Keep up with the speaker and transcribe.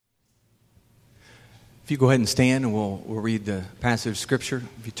If you go ahead and stand and we'll read the passage of Scripture.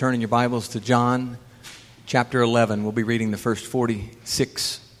 If you turn in your Bibles to John chapter 11, we'll be reading the first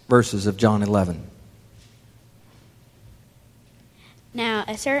 46 verses of John 11. Now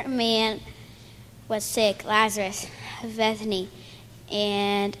a certain man was sick, Lazarus of Bethany,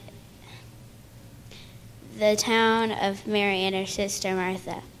 and the town of Mary and her sister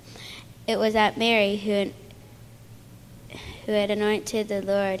Martha. It was that Mary who had anointed the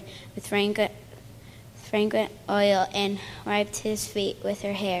Lord with fragrant oil and wiped his feet with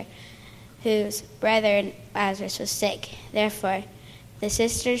her hair, whose brother Lazarus was sick. Therefore the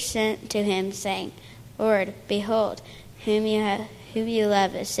sisters sent to him, saying, Lord, behold, whom you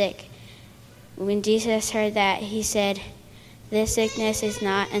love is sick. When Jesus heard that, he said, This sickness is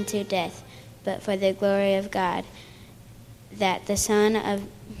not unto death, but for the glory of God, that the Son of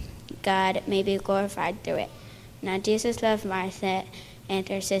God may be glorified through it. Now Jesus loved Martha and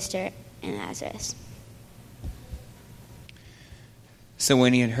her sister and Lazarus. So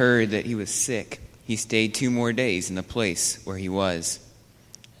when he had heard that he was sick, he stayed 2 more days in the place where he was.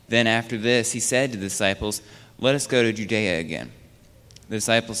 Then after this he said to the disciples, Let us go to Judea again. The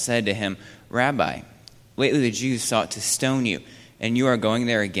disciples said to him, Rabbi, lately the Jews sought to stone you, and you are going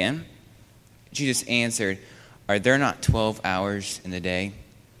there again? Jesus answered, Are there not 12 hours in the day?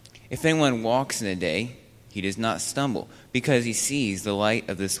 If anyone walks in the day, he does not stumble, because he sees the light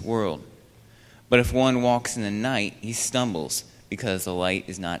of this world. But if one walks in the night, he stumbles, because the light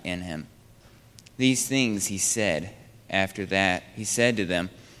is not in him. These things he said. After that, he said to them,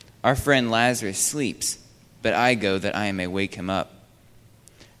 Our friend Lazarus sleeps, but I go that I may wake him up.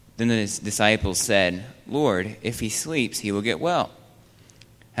 Then the disciples said, Lord, if he sleeps, he will get well.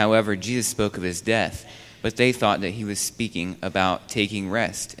 However, Jesus spoke of his death, but they thought that he was speaking about taking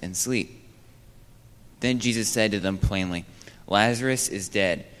rest and sleep. Then Jesus said to them plainly, Lazarus is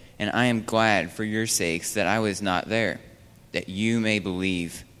dead, and I am glad for your sakes that I was not there, that you may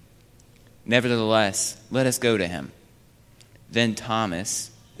believe. Nevertheless, let us go to him. Then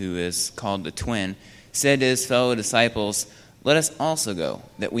Thomas, who is called the twin, said to his fellow disciples, Let us also go,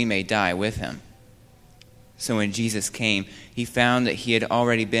 that we may die with him. So when Jesus came, he found that he had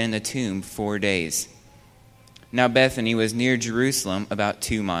already been in the tomb 4 days. Now Bethany was near Jerusalem, about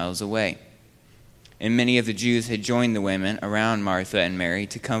 2 miles away. And many of the Jews had joined the women around Martha and Mary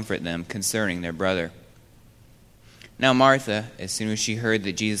to comfort them concerning their brother. Now Martha, as soon as she heard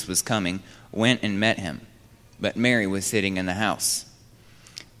that Jesus was coming, went and met him, but Mary was sitting in the house.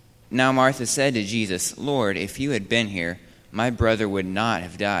 Now Martha said to Jesus, Lord, if you had been here, my brother would not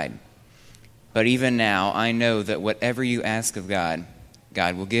have died. But even now I know that whatever you ask of God,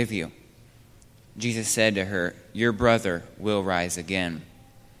 God will give you. Jesus said to her, Your brother will rise again.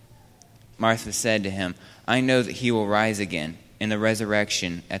 Martha said to him, I know that he will rise again in the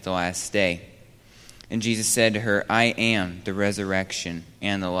resurrection at the last day. And Jesus said to her, I am the resurrection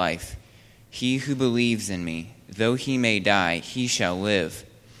and the life. He who believes in me, though he may die, he shall live.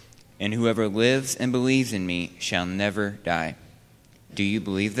 And whoever lives and believes in me shall never die. Do you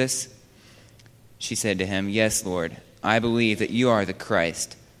believe this? She said to him, Yes, Lord, I believe that you are the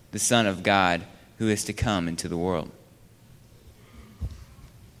Christ, the Son of God, who is to come into the world.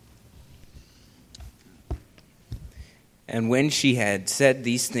 And when she had said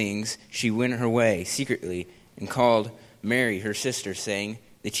these things, she went her way secretly and called Mary, her sister, saying,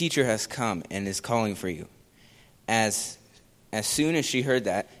 The teacher has come and is calling for you. As soon as she heard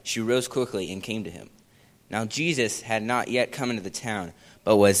that, she rose quickly and came to him. Now Jesus had not yet come into the town,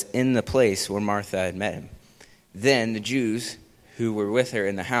 but was in the place where Martha had met him. Then the Jews who were with her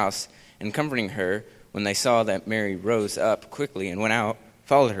in the house, and comforting her, when they saw that Mary rose up quickly and went out,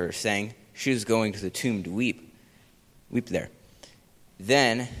 followed her, saying, She is going to the tomb to weep there.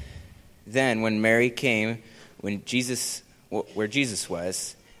 Then when Mary came where Jesus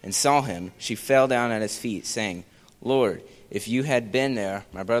was, and saw him, she fell down at his feet, saying, Lord, if you had been there,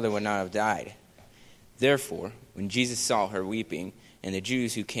 my brother would not have died. Therefore, when Jesus saw her weeping, and the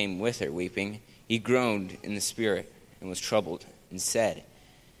Jews who came with her weeping, he groaned in the spirit and was troubled, and said,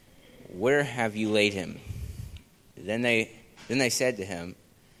 Where have you laid him? Then they said to him,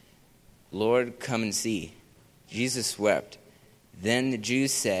 Lord, come and see. Jesus wept. Then the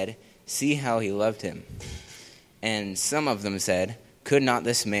Jews said, See how he loved him. And some of them said, Could not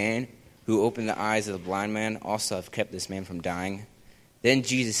this man who opened the eyes of the blind man also have kept this man from dying? Then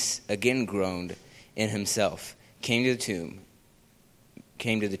Jesus again groaned in himself, came to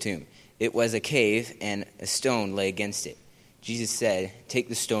the tomb. It was a cave, and a stone lay against it. Jesus said, Take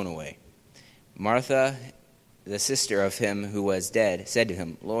the stone away. Martha, the sister of him who was dead, said to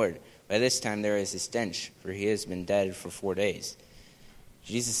him, Lord, by this time there is a stench, for he has been dead for 4 days.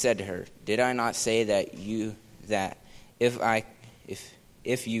 Jesus said to her, "Did I not say that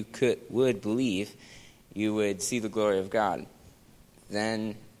if you would believe, you would see the glory of God?"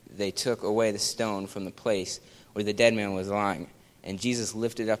 Then they took away the stone from the place where the dead man was lying. And Jesus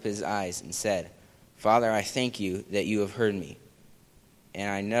lifted up his eyes and said, "Father, I thank you that you have heard me. And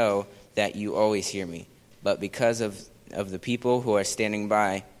I know that you always hear me. But because of the people who are standing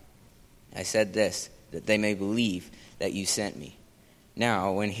by, I said this, that they may believe that you sent me."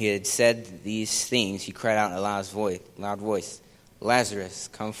 Now, when he had said these things, he cried out in a loud voice, "Lazarus,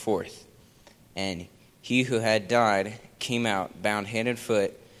 come forth." And he who had died came out, bound hand and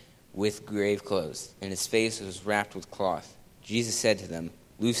foot with grave clothes, and his face was wrapped with cloth. Jesus said to them,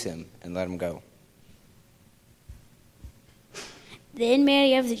 "Loose him and let him go." Then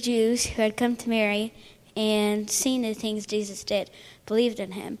Mary of the Jews, who had come to Mary and seen the things Jesus did, believed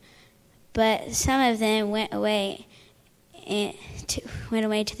in him. But some of them went away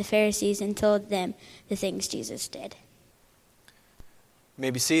to the Pharisees and told them the things Jesus did. You may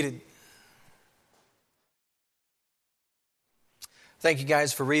be seated. Thank you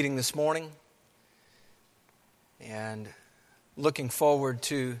guys for reading this morning, and looking forward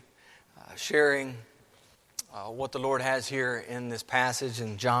to sharing what the Lord has here in this passage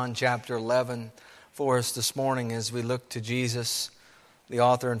in John chapter 11 for us this morning as we look to Jesus, the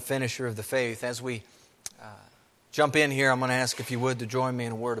author and finisher of the faith. As we jump in here, I'm going to ask if you would to join me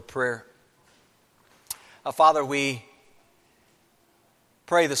in a word of prayer. Father, we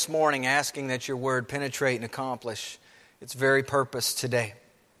pray this morning asking that your word penetrate and accomplish its very purpose today.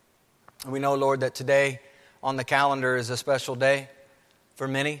 And we know, Lord, that today on the calendar is a special day for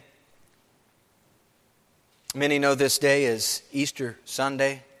many. Many know this day as Easter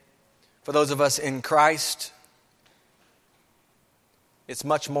Sunday. For those of us in Christ, it's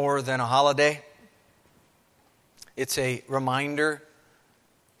much more than a holiday. It's a reminder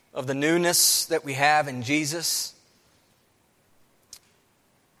of the newness that we have in Jesus.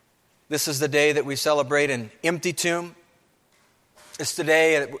 This is the day that we celebrate an empty tomb. It's the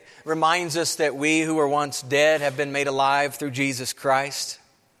day that reminds us that we who were once dead have been made alive through Jesus Christ.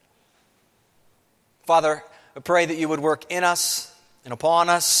 Father, I pray that you would work in us and upon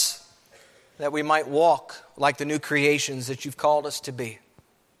us, that we might walk like the new creations that you've called us to be.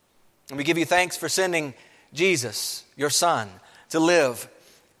 And we give you thanks for sending Jesus, your Son, to live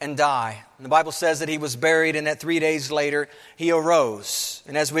and die. And the Bible says that he was buried and that 3 days later he arose.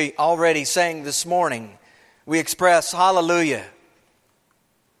 And as we already sang this morning, we express hallelujah.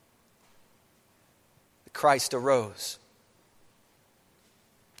 Christ arose.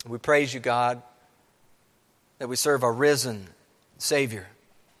 We praise you, God, that we serve a risen Savior.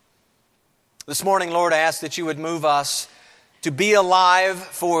 This morning, Lord, I ask that you would move us to be alive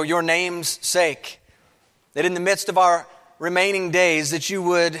for your name's sake. That in the midst of our remaining days, that you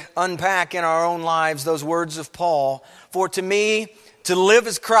would unpack in our own lives those words of Paul. For to me, to live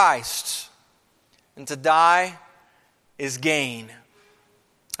is Christ, and to die is gain.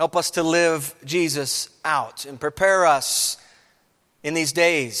 Help us to live Jesus out and prepare us in these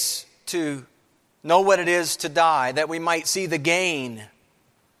days to know what it is to die, that we might see the gain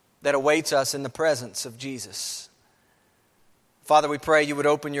that awaits us in the presence of Jesus. Father, we pray you would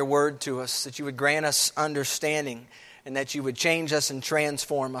open your word to us, that you would grant us understanding, and that you would change us and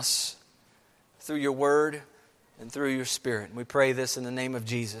transform us through your word and through your Spirit. And we pray this in the name of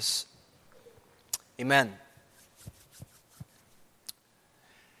Jesus. Amen.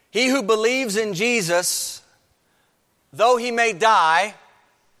 He who believes in Jesus, though he may die,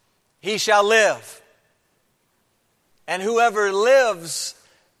 he shall live. And whoever lives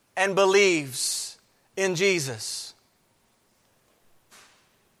and believes in Jesus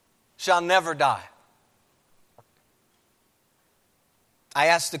shall never die. I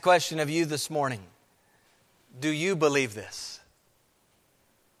ask the question of you this morning, do you believe this?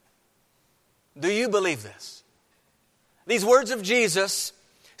 Do you believe this? These words of Jesus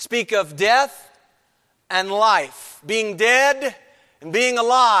speak of death and life, being dead and being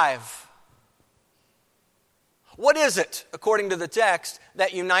alive. What is it, according to the text,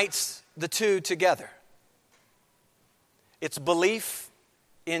 that unites the two together? It's belief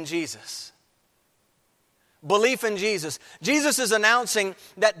in Jesus. Belief in Jesus. Jesus is announcing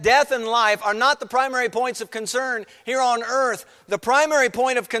that death and life are not the primary points of concern here on earth. The primary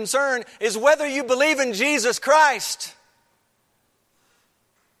point of concern is whether you believe in Jesus Christ.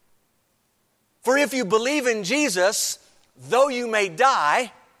 For if you believe in Jesus, though you may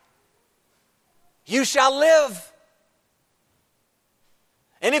die, you shall live.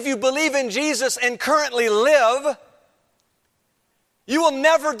 And if you believe in Jesus and currently live, you will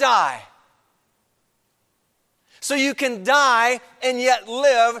never die. so you can die and yet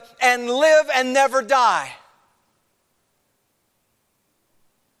live and never die.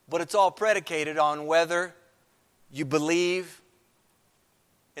 But it's all predicated on whether you believe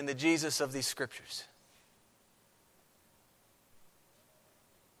in the Jesus of these Scriptures.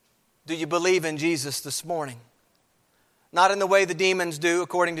 Do you believe in Jesus this morning? Not in the way the demons do,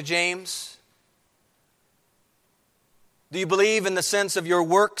 according to James. Do you believe in the sense of your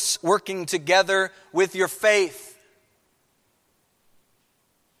works working together with your faith?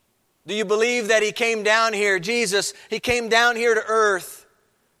 Do you believe that He came down here, Jesus, He came down here to earth.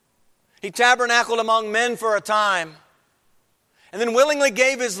 He tabernacled among men for a time, and then willingly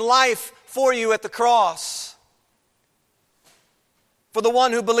gave His life for you at the cross. For the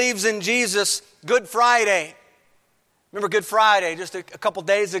one who believes in Jesus, Good Friday. Remember Good Friday, just a couple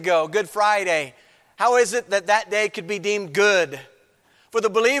days ago, Good Friday. How is it that that day could be deemed good? For the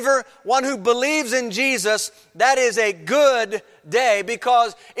believer, one who believes in Jesus, that is a good day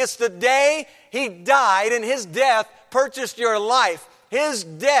because it's the day He died and His death purchased your life. His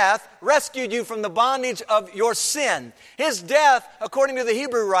death rescued you from the bondage of your sin. His death, according to the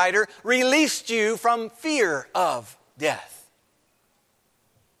Hebrew writer, released you from fear of death.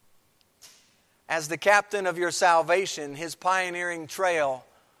 As the captain of your salvation, His pioneering trail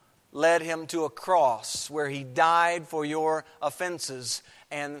led Him to a cross where He died for your offenses,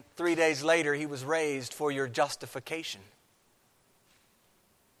 and 3 days later He was raised for your justification.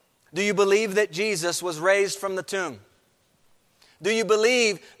 Do you believe that Jesus was raised from the tomb? Do you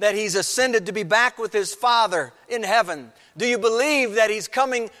believe that He's ascended to be back with His Father in heaven? Do you believe that He's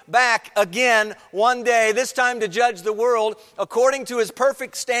coming back again one day, this time to judge the world according to His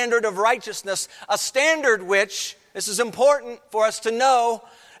perfect standard of righteousness, a standard which, this is important for us to know,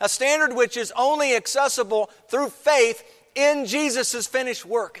 a standard which is only accessible through faith in Jesus' finished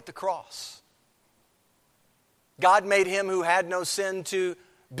work at the cross. God made Him who had no sin to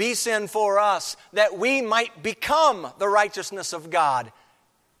be sin for us, that we might become the righteousness of God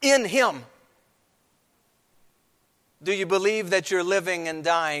in Him. Do you believe that your living and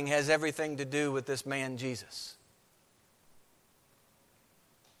dying has everything to do with this man Jesus?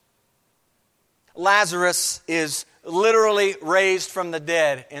 Lazarus is literally raised from the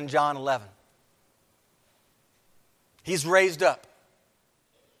dead in John 11. He's raised up.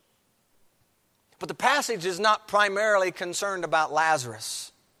 But the passage is not primarily concerned about Lazarus.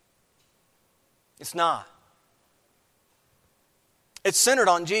 It's not. It's centered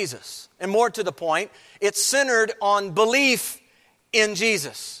on Jesus. And more to the point, it's centered on belief in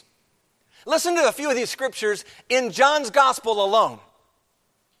Jesus. Listen to a few of these scriptures in John's gospel alone.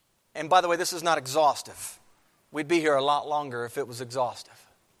 And by the way, this is not exhaustive. We'd be here a lot longer if it was exhaustive.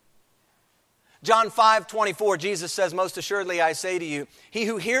 John 5:24, Jesus says, "Most assuredly I say to you, he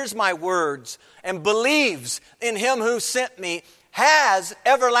who hears my words and believes in Him who sent me has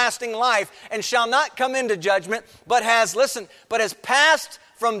everlasting life and shall not come into judgment, but has passed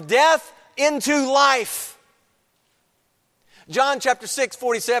from death into life." John chapter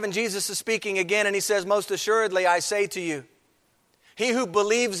 6:47, Jesus is speaking again and He says, "Most assuredly I say to you, he who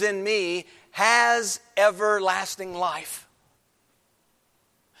believes in me has everlasting life."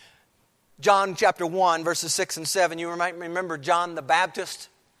 John chapter 1, verses 6 and 7, you might remember John the Baptist.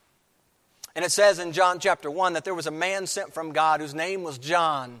 And it says in John chapter 1 that there was a man sent from God whose name was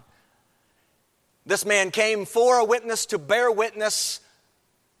John. This man came for a witness to bear witness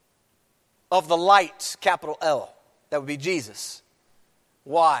of the light, capital L. That would be Jesus.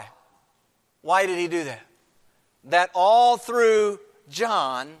 Why? Why did He do that? That all through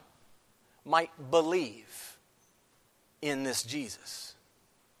John might believe in this Jesus.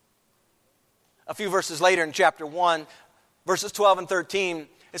 A few verses later in chapter 1, verses 12 and 13,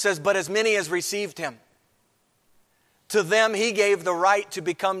 it says, "But as many as received Him, to them He gave the right to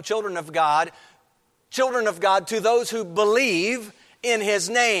become children of God to those who believe in His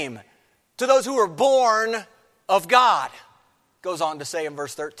name, to those who are born of God," goes on to say in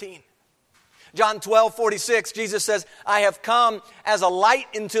verse 13. John 12:46, Jesus says, "I have come as a light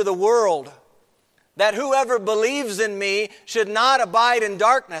into the world, that whoever believes in me should not abide in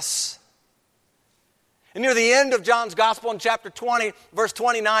darkness." And near the end of John's Gospel in chapter 20, verse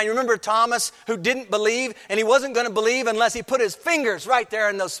 29, you remember Thomas who didn't believe, and he wasn't going to believe unless he put his fingers right there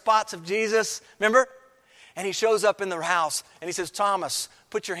in those spots of Jesus. Remember? And he shows up in the house and he says, "Thomas,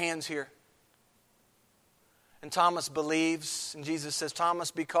 put your hands here." And Thomas believes, and Jesus says, "Thomas,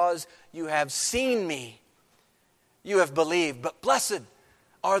 because you have seen me, you have believed. But blessed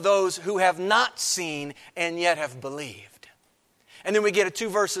are those who have not seen and yet have believed." And then we get 2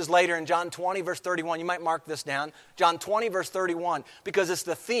 verses later in John 20, verse 31. You might mark this down. John 20, verse 31, because it's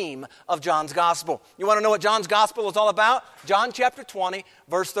the theme of John's gospel. You want to know what John's gospel is all about? John chapter 20,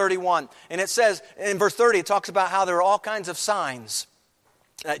 verse 31. And it says, in verse 30, it talks about how there are all kinds of signs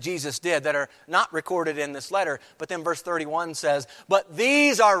that Jesus did that are not recorded in this letter. But then verse 31 says, but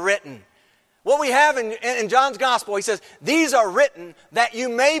these are written. What we have in John's gospel, he says, these are written that you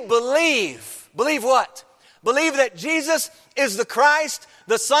may believe. Believe what? Believe that Jesus is the Christ,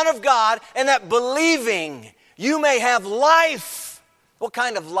 the Son of God, and that believing you may have life. What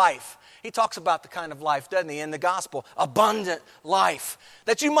kind of life? He talks about the kind of life, doesn't he, in the gospel? Abundant life.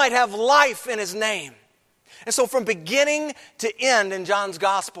 That you might have life in His name. And so from beginning to end in John's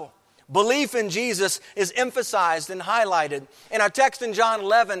gospel, belief in Jesus is emphasized and highlighted. In our text in John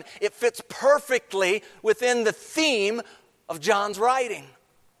 11, it fits perfectly within the theme of John's writing.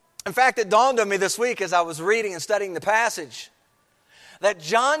 In fact, it dawned on me this week as I was reading and studying the passage that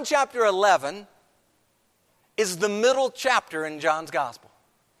John chapter 11 is the middle chapter in John's gospel.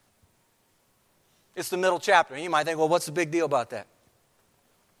 It's the middle chapter. And you might think, well, what's the big deal about that?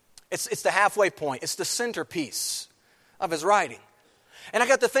 It's the halfway point. It's the centerpiece of his writing. And I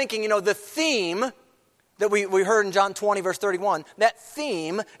got to thinking, the theme that we heard in John 20, verse 31, that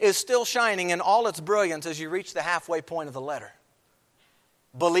theme is still shining in all its brilliance as you reach the halfway point of the letter.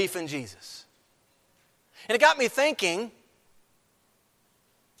 Belief in Jesus. And it got me thinking,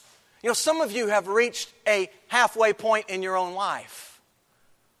 some of you have reached a halfway point in your own life.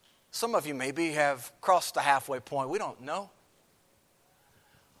 Some of you maybe have crossed the halfway point. We don't know.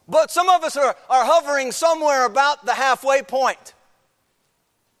 But some of us are hovering somewhere about the halfway point.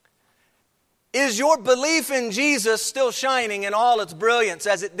 Is your belief in Jesus still shining in all its brilliance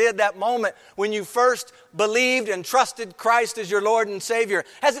as it did that moment when you first believed and trusted Christ as your Lord and Savior?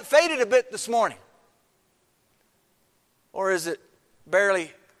 Has it faded a bit this morning? Or is it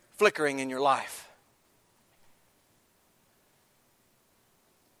barely flickering in your life?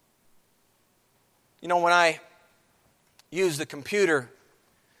 When I use the computer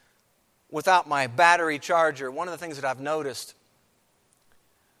without my battery charger, one of the things that I've noticed,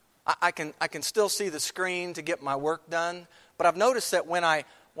 I can still see the screen to get my work done, but I've noticed that when I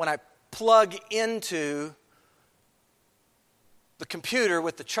plug into the computer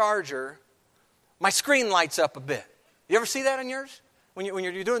with the charger, my screen lights up a bit. You ever see that on yours? When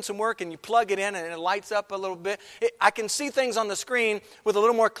you're doing some work and you plug it in and it lights up a little bit, I can see things on the screen with a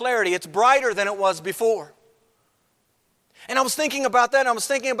little more clarity. It's brighter than it was before. And I was thinking about that, and I was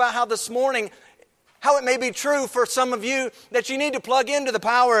thinking about how this morning, how it may be true for some of you that you need to plug into the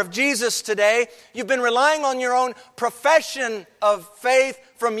power of Jesus today. You've been relying on your own profession of faith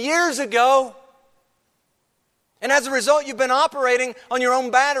from years ago. And as a result, you've been operating on your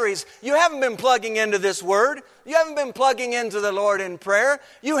own batteries. You haven't been plugging into this word. You haven't been plugging into the Lord in prayer.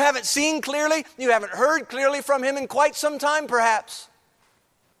 You haven't seen clearly. You haven't heard clearly from Him in quite some time, perhaps.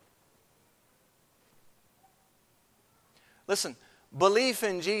 Listen, belief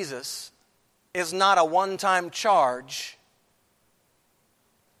in Jesus is not a one-time charge,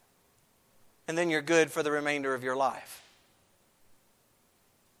 and then you're good for the remainder of your life.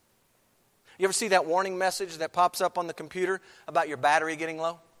 You ever see that warning message that pops up on the computer about your battery getting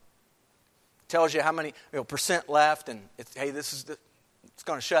low? It tells you how many percent left, and it's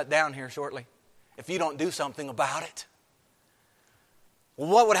going to shut down here shortly if you don't do something about it. Well,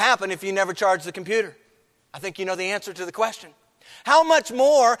 what would happen if you never charged the computer? I think you know the answer to the question. How much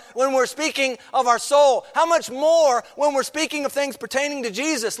more when we're speaking of our soul? How much more when we're speaking of things pertaining to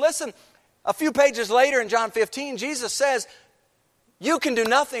Jesus? Listen, a few pages later in John 15, Jesus says, you can do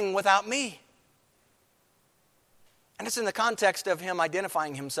nothing without me. And it's in the context of Him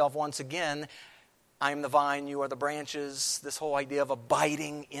identifying Himself once again. I am the vine, you are the branches. This whole idea of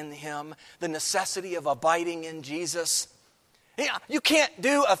abiding in Him, the necessity of abiding in Jesus. You can't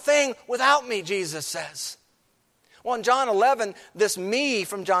do a thing without me, Jesus says. Well, in John 11, this me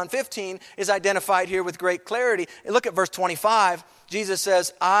from John 15 is identified here with great clarity. Look at verse 25. Jesus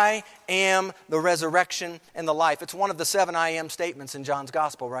says, I am the resurrection and the life. It's one of the 7 I am statements in John's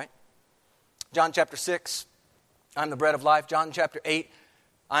gospel, right? John chapter 6, I'm the bread of life. John chapter 8,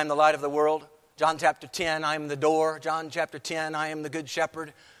 I am the light of the world. John chapter 10, I am the door. John chapter 10, I am the good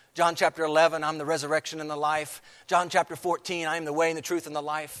shepherd. John chapter 11, I'm the resurrection and the life. John chapter 14, I am the way and the truth and the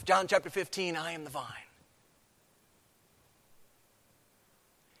life. John chapter 15, I am the vine.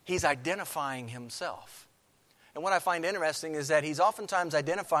 He's identifying Himself. And what I find interesting is that He's oftentimes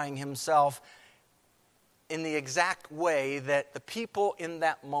identifying Himself in the exact way that the people in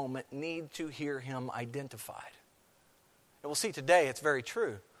that moment need to hear Him identified. And we'll see today it's very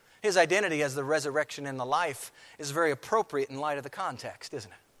true. His identity as the resurrection and the life is very appropriate in light of the context,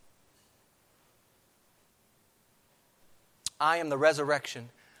 isn't it? I am the resurrection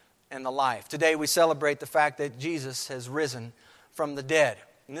and the life. Today we celebrate the fact that Jesus has risen from the dead.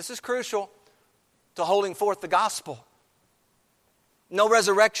 And this is crucial to holding forth the gospel. No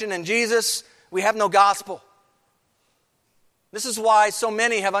resurrection in Jesus, we have no gospel. This is why so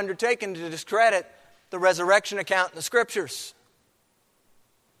many have undertaken to discredit the resurrection account in the Scriptures.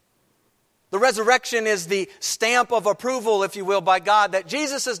 The resurrection is the stamp of approval, if you will, by God, that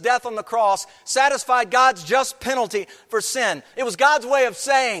Jesus' death on the cross satisfied God's just penalty for sin. It was God's way of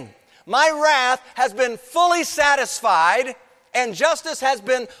saying, my wrath has been fully satisfied and justice has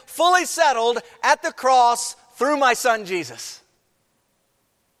been fully settled at the cross through my Son Jesus.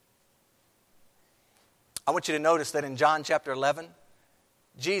 I want you to notice that in John chapter 11,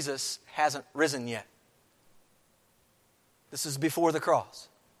 Jesus hasn't risen yet. This is before the cross.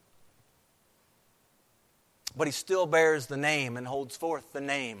 But He still bears the name and holds forth the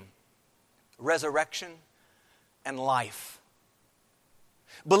name, resurrection and life.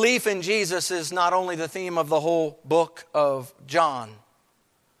 Belief in Jesus is not only the theme of the whole book of John,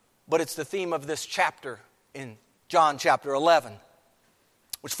 but it's the theme of this chapter in John chapter 11,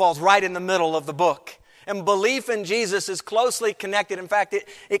 which falls right in the middle of the book. And belief in Jesus is closely connected. In fact,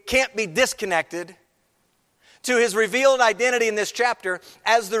 it can't be disconnected to His revealed identity in this chapter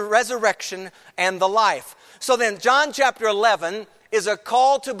as the resurrection and the life. So then, John chapter 11 is a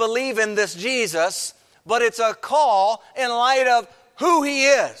call to believe in this Jesus, but it's a call in light of who He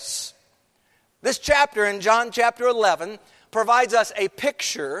is. This chapter in John chapter 11 provides us a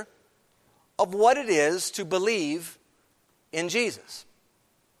picture of what it is to believe in Jesus.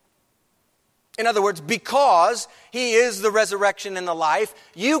 In other words, because He is the resurrection and the life,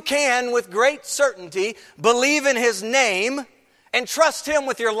 you can with great certainty believe in His name and trust Him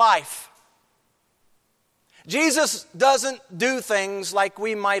with your life. Jesus doesn't do things like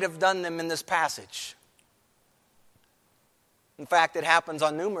we might have done them in this passage. In fact, it happens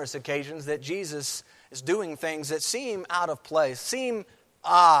on numerous occasions that Jesus is doing things that seem out of place, seem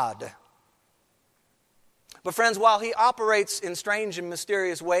odd. But friends, while He operates in strange and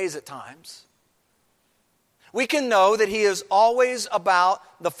mysterious ways at times, we can know that He is always about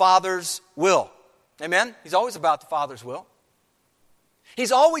the Father's will. Amen? He's always about the Father's will.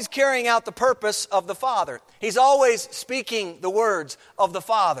 He's always carrying out the purpose of the Father. He's always speaking the words of the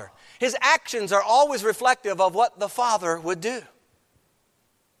Father. His actions are always reflective of what the Father would do.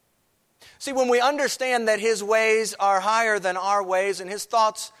 See, when we understand that His ways are higher than our ways and His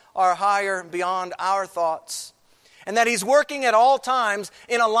thoughts are higher beyond our thoughts, and that He's working at all times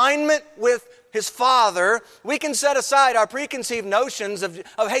in alignment with His Father, we can set aside our preconceived notions of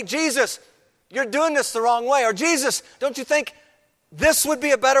hey, Jesus, you're doing this the wrong way. Or Jesus, don't you think this would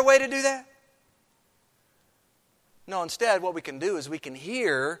be a better way to do that? No, instead what we can do is we can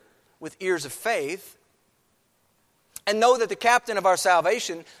hear with ears of faith and know that the captain of our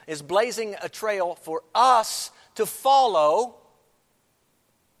salvation is blazing a trail for us to follow.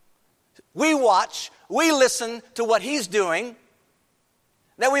 We watch, we listen to what He's doing,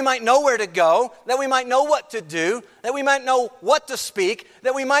 that we might know where to go, that we might know what to do, that we might know what to speak,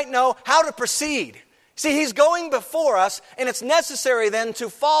 that we might know how to proceed. See, He's going before us, and it's necessary then to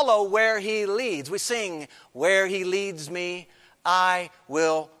follow where He leads. We sing, where He leads me, I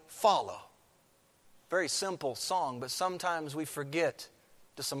will follow. Very simple song, but sometimes we forget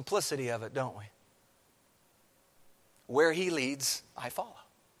the simplicity of it, don't we? Where He leads, I follow.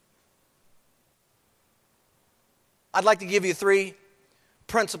 I'd like to give you 3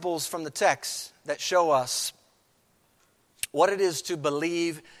 principles from the text that show us what it is to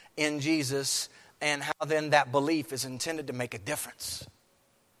believe in Jesus and how then that belief is intended to make a difference.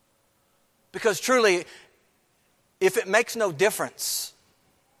 Because truly, if it makes no difference,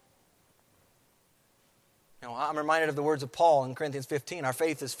 I'm reminded of the words of Paul in Corinthians 15, our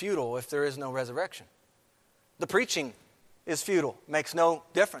faith is futile if there is no resurrection. The preaching is futile, makes no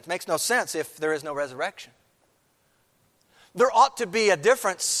difference, makes no sense if there is no resurrection. There ought to be a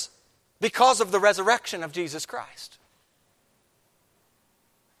difference because of the resurrection of Jesus Christ.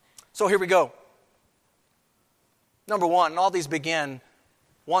 So here we go. Number 1, and all these begin,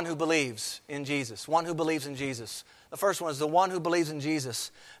 one who believes in Jesus. One who believes in Jesus. The first one is the one who believes in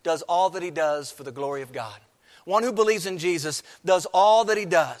Jesus does all that he does for the glory of God. One who believes in Jesus does all that he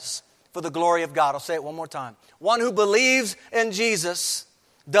does for the glory of God. I'll say it one more time. One who believes in Jesus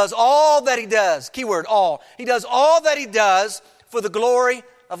does all that he does. Keyword, all. He does all that he does for the glory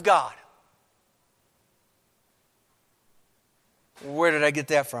of God. Where did I get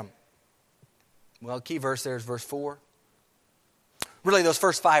that from? Well, key verse there is verse 4. Really, those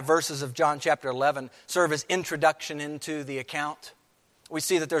first 5 verses of John chapter 11 serve as introduction into the account. We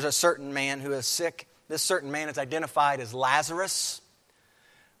see that there's a certain man who is sick. This certain man is identified as Lazarus.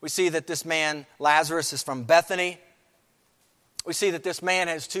 We see that this man, Lazarus, is from Bethany. We see that this man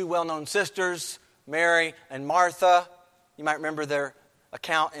has 2 well-known sisters, Mary and Martha. You might remember their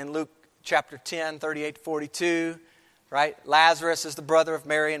account in Luke chapter 10, 38 to 42. Right? Lazarus is the brother of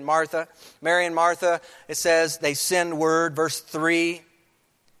Mary and Martha. Mary and Martha, it says, they send word, verse 3,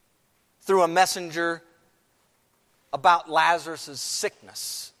 through a messenger about Lazarus'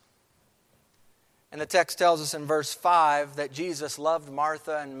 sickness. And the text tells us in verse 5 that Jesus loved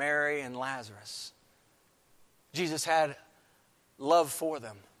Martha and Mary and Lazarus. Jesus had love for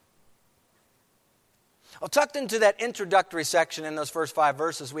them. Well, tucked into that introductory section in those first 5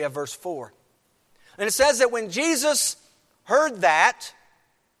 verses, we have verse 4. And it says that when Jesus heard that,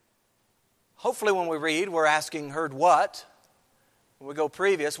 hopefully when we read, we're asking, heard what? When we go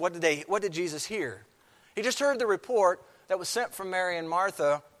previous, what did Jesus hear? He just heard the report that was sent from Mary and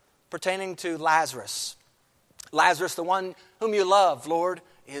Martha pertaining to Lazarus. Lazarus, the one whom you love, Lord,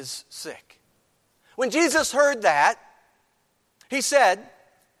 is sick. When Jesus heard that, he said,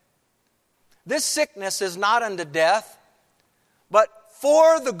 this sickness is not unto death, but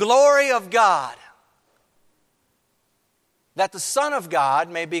for the glory of God, that the Son of God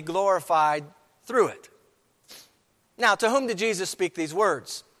may be glorified through it. Now, to whom did Jesus speak these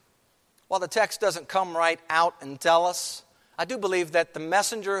words? While the text doesn't come right out and tell us, I do believe that the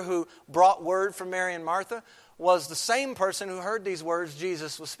messenger who brought word from Mary and Martha was the same person who heard these words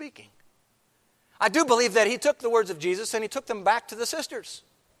Jesus was speaking. I do believe that he took the words of Jesus and he took them back to the sisters.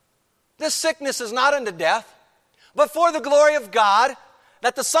 This sickness is not unto death, but for the glory of God,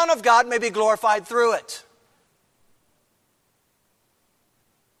 that the Son of God may be glorified through it.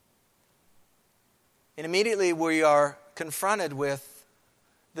 And immediately we are confronted with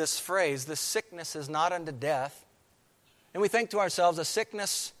this phrase, this sickness is not unto death. And we think to ourselves, a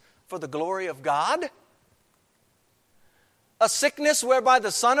sickness for the glory of God? A sickness whereby the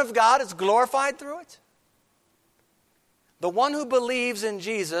Son of God is glorified through it? The one who believes in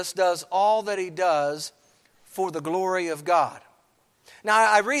Jesus does all that he does for the glory of God. Now,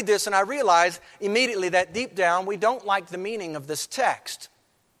 I read this and I realize immediately that deep down we don't like the meaning of this text.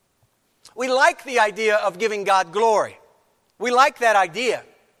 We like the idea of giving God glory. We like that idea.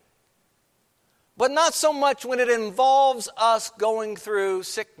 But not so much when it involves us going through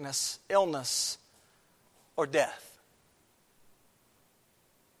sickness, illness, or death.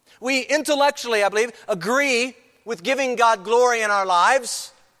 We intellectually, I believe, agree with giving God glory in our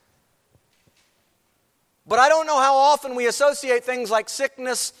lives. But I don't know how often we associate things like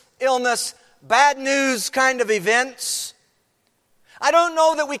sickness, illness, bad news kind of events. I don't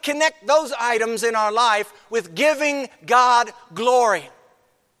know that we connect those items in our life with giving God glory.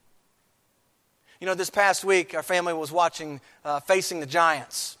 You know, this past week, our family was watching Facing the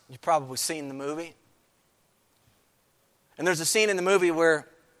Giants. You've probably seen the movie. And there's a scene in the movie where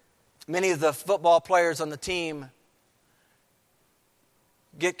many of the football players on the team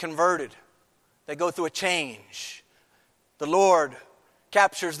get converted. They go through a change. The Lord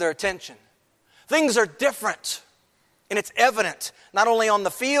captures their attention. Things are different. And it's evident, not only on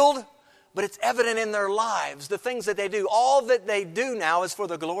the field, but it's evident in their lives, the things that they do. All that they do now is for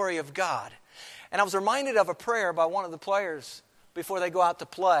the glory of God. And I was reminded of a prayer by one of the players before they go out to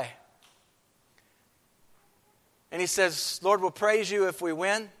play. And he says, Lord, we'll praise you if we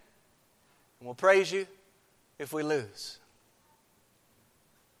win, and we'll praise you if we lose.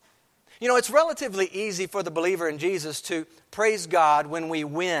 You know, it's relatively easy for the believer in Jesus to praise God when we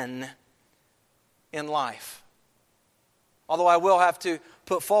win in life. Although I will have to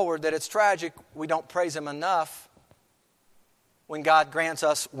put forward that it's tragic we don't praise Him enough when God grants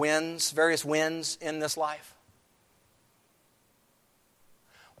us wins, various wins in this life.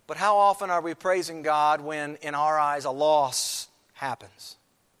 But how often are we praising God when, in our eyes, a loss happens?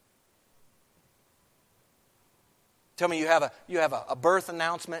 Tell me, you have a birth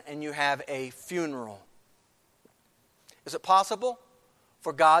announcement and you have a funeral. Is it possible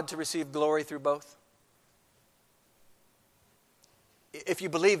for God to receive glory through both? If you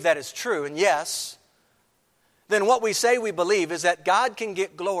believe that is true, and yes, then what we say we believe is that God can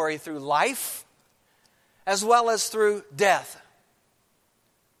get glory through life as well as through death.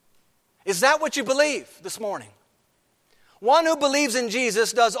 Is that what you believe this morning? One who believes in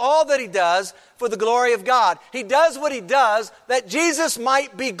Jesus does all that he does for the glory of God. He does what he does that Jesus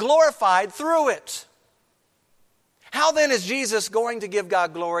might be glorified through it. How then is Jesus going to give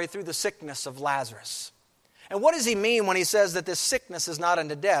God glory through the sickness of Lazarus? And what does he mean when he says that this sickness is not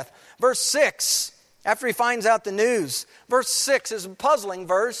unto death? Verse 6 After he finds out the news. Verse 6 is a puzzling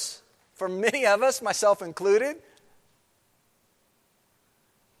verse for many of us, myself included.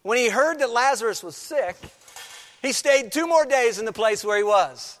 When he heard that Lazarus was sick, he stayed 2 more days in the place where he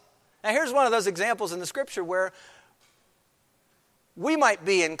was. Now here's one of those examples in the Scripture where we might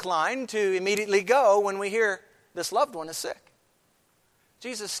be inclined to immediately go when we hear this loved one is sick.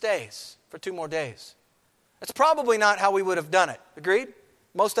 Jesus stays for 2 more days. That's probably not how we would have done it. Agreed?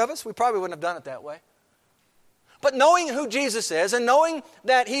 Most of us, we probably wouldn't have done it that way. But knowing who Jesus is and knowing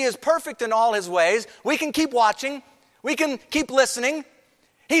that he is perfect in all his ways, we can keep watching. We can keep listening.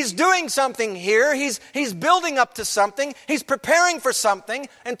 He's doing something here. He's building up to something. He's preparing for something.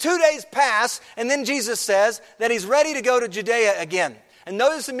 And 2 days pass, and then Jesus says that he's ready to go to Judea again. And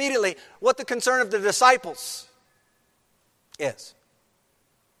notice immediately what the concern of the disciples is.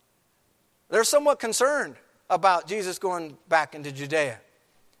 They're somewhat concerned about Jesus going back into Judea,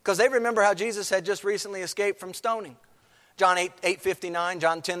 because they remember how Jesus had just recently escaped from stoning. John 8:59,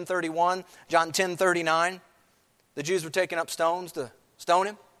 John 10:31, John 10:39. The Jews were taking up stones to stone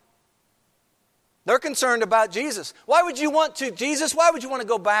him. They're concerned about Jesus. Why would you want to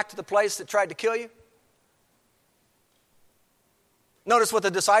go back to the place that tried to kill you? Notice what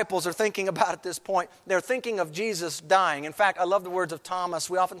the disciples are thinking about at this point. They're thinking of Jesus dying. In fact, I love the words of Thomas.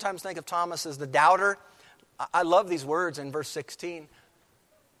 We oftentimes think of Thomas as the doubter. I love these words in verse 16.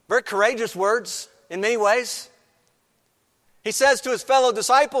 Very courageous words in many ways. He says to his fellow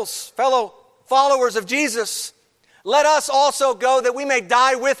disciples, fellow followers of Jesus, let us also go that we may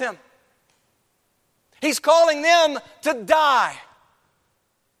die with him. He's calling them to die.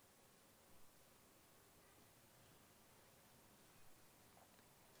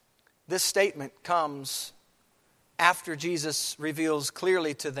 This statement comes after Jesus reveals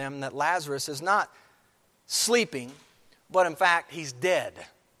clearly to them that Lazarus is not sleeping, but in fact, he's dead.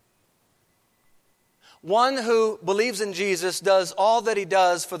 One who believes in Jesus does all that he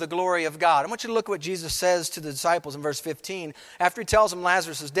does for the glory of God. I want you to look at what Jesus says to the disciples in verse 15. After he tells them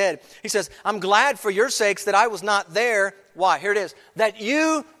Lazarus is dead, he says, I'm glad for your sakes that I was not there. Why? Here it is. That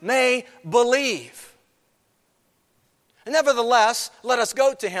you may believe. And nevertheless, let us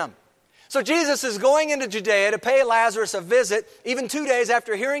go to him. So Jesus is going into Judea to pay Lazarus a visit, even 2 days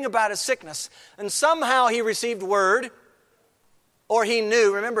after hearing about his sickness. And somehow he received word, or he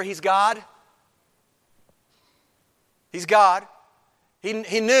knew. Remember, he's God. He's God.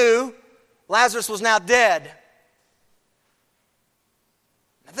 He knew Lazarus was now dead.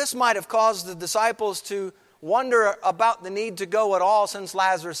 Now, this might have caused the disciples to wonder about the need to go at all since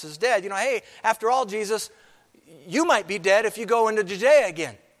Lazarus is dead. You know, hey, after all, Jesus, you might be dead if you go into Judea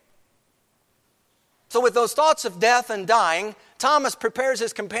again. So with those thoughts of death and dying, Thomas prepares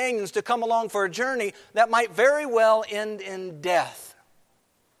his companions to come along for a journey that might very well end in death.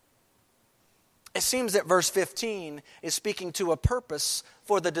 It seems that verse 15 is speaking to a purpose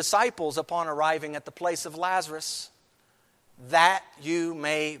for the disciples upon arriving at the place of Lazarus, that you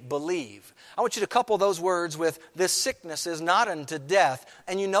may believe. I want you to couple those words with this sickness is not unto death.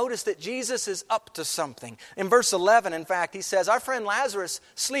 And you notice that Jesus is up to something. In verse 11, in fact, he says, our friend Lazarus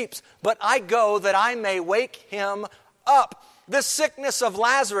sleeps, but I go that I may wake him up. This sickness of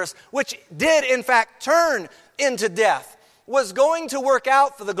Lazarus, which did in fact turn into death, was going to work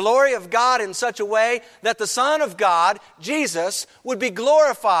out for the glory of God in such a way that the Son of God, Jesus, would be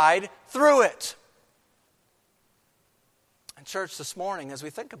glorified through it. And church, this morning, as we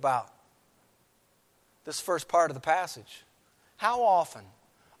think about this first part of the passage, how often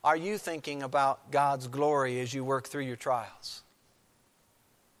are you thinking about God's glory as you work through your trials?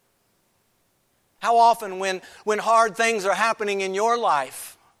 How often when hard things are happening in your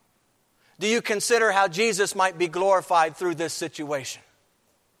life, do you consider how Jesus might be glorified through this situation?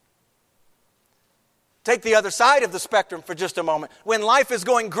 Take the other side of the spectrum for just a moment. When life is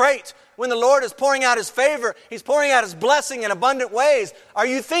going great, when the Lord is pouring out His favor, He's pouring out His blessing in abundant ways, are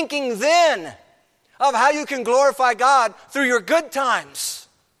you thinking then of how you can glorify God through your good times?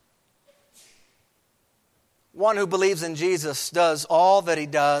 One who believes in Jesus does all that he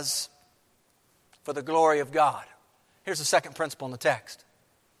does for the glory of God. Here's the second principle in the text.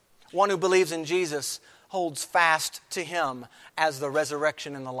 One who believes in Jesus holds fast to Him as the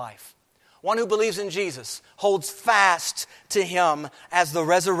resurrection and the life. One who believes in Jesus holds fast to Him as the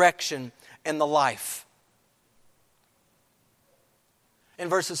resurrection and the life. In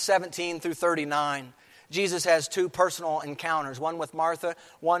verses 17 through 39, Jesus has two personal encounters, one with Martha,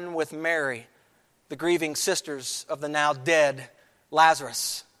 one with Mary, the grieving sisters of the now dead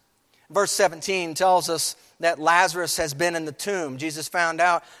Lazarus. Verse 17 tells us that Lazarus has been in the tomb. Jesus found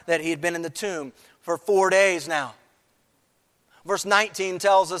out that he had been in the tomb for 4 days now. Verse 19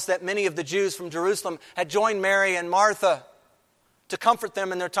 tells us that many of the Jews from Jerusalem had joined Mary and Martha to comfort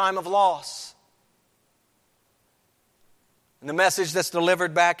them in their time of loss. And the message that's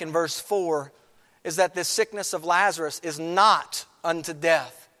delivered back in verse 4 is that this sickness of Lazarus is not unto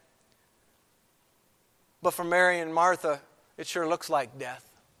death. But for Mary and Martha, it sure looks like death.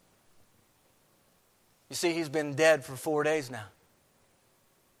 You see, he's been dead for 4 days now.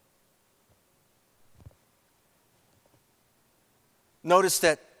 Notice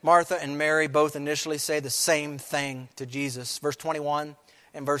that Martha and Mary both initially say the same thing to Jesus. Verse 21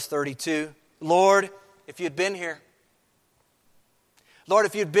 and verse 32. Lord, if you'd been here. Lord,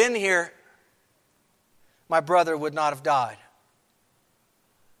 if you'd been here, my brother would not have died.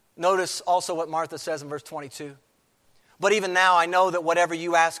 Notice also what Martha says in verse 22. But even now I know that whatever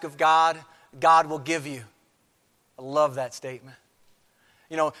you ask of God, God will give you. I love that statement.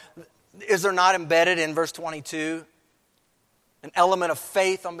 You know, is there not embedded in verse 22 an element of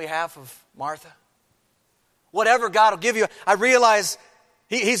faith on behalf of Martha? Whatever God will give you, I realize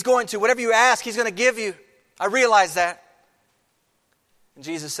He's going to. Whatever you ask, He's going to give you. I realize that. And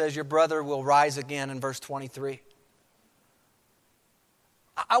Jesus says, your brother will rise again in verse 23.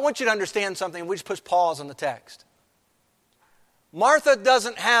 I want you to understand something. We just push pause on the text. Martha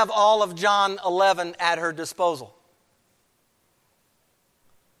doesn't have all of John 11 at her disposal.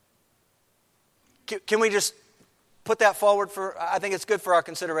 Can we just put that forward I think it's good for our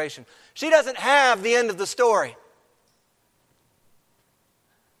consideration. She doesn't have the end of the story.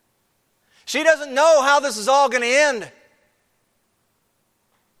 She doesn't know how this is all going to end.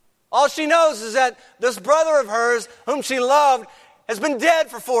 All she knows is that this brother of hers, whom she loved, has been dead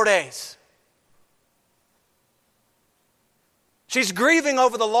for 4 days. She's grieving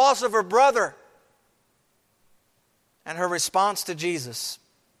over the loss of her brother. And her response to Jesus,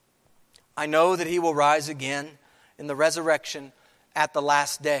 I know that He will rise again in the resurrection at the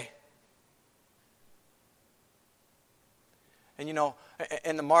last day. And you know,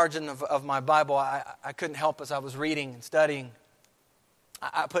 in the margin of my Bible, I couldn't help as I was reading and studying.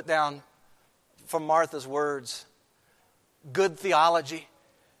 I put down from Martha's words, good theology.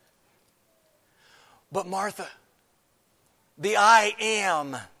 But Martha, the I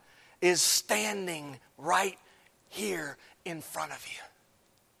am is standing right here in front of you.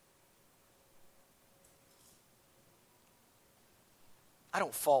 I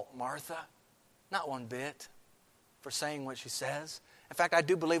don't fault Martha, not one bit, for saying what she says. In fact, I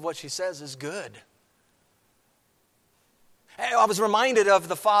do believe what she says is good. I was reminded of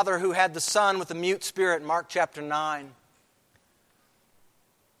the father who had the son with the mute spirit in Mark chapter 9.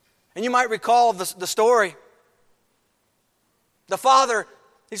 And you might recall the story. The father,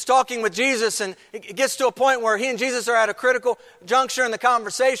 he's talking with Jesus, and it gets to a point where he and Jesus are at a critical juncture in the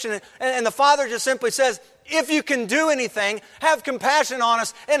conversation. And the father just simply says, if you can do anything, have compassion on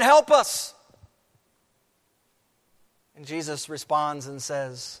us and help us. And Jesus responds and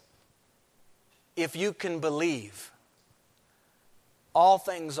says, if you can believe, all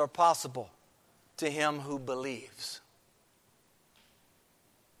things are possible to him who believes.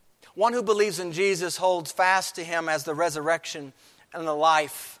 One who believes in Jesus holds fast to Him as the resurrection and the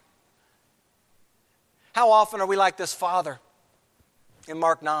life. How often are we like this father in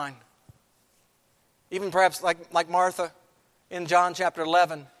Mark 9? Even perhaps like Martha in John chapter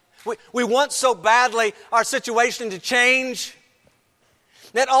 11. We want so badly our situation to change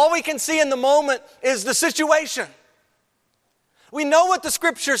that all we can see in the moment is the situation. We know what the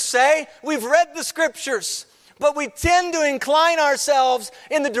Scriptures say. We've read the Scriptures. But we tend to incline ourselves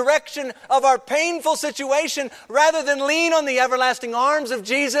in the direction of our painful situation rather than lean on the everlasting arms of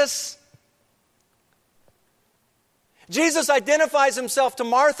Jesus. Jesus identifies Himself to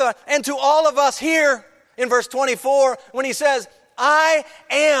Martha and to all of us here in verse 24 when He says, I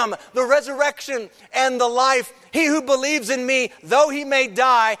am the resurrection and the life. He who believes in me, though he may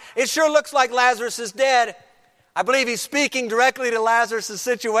die, it sure looks like Lazarus is dead. I believe He's speaking directly to Lazarus'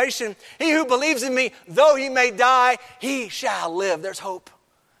 situation. He who believes in me, though he may die, he shall live. There's hope.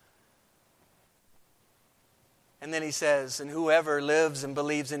 And then He says, and whoever lives and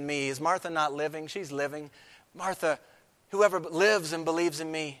believes in me. Is Martha not living? She's living. Martha, whoever lives and believes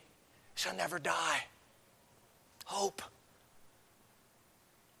in me shall never die. Hope.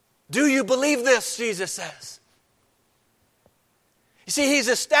 Do you believe this? Jesus says. You see, He's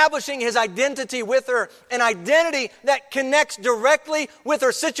establishing His identity with her, an identity that connects directly with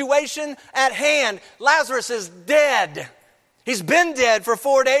her situation at hand. Lazarus is dead. He's been dead for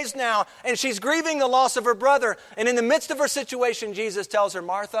 4 days now, and she's grieving the loss of her brother. And in the midst of her situation, Jesus tells her,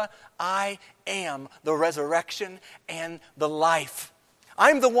 Martha, I am the resurrection and the life.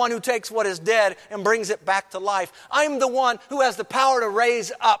 I'm the one who takes what is dead and brings it back to life. I'm the one who has the power to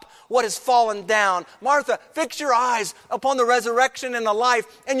raise up what has fallen down. Martha, fix your eyes upon the resurrection and the life,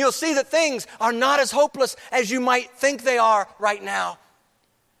 and you'll see that things are not as hopeless as you might think they are right now.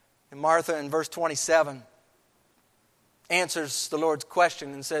 And Martha, in verse 27, answers the Lord's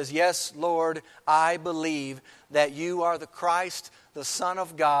question and says, yes, Lord, I believe that you are the Christ, the Son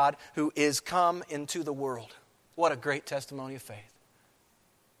of God, who is come into the world. What a great testimony of faith.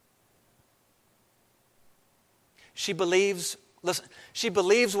 She believes, listen, she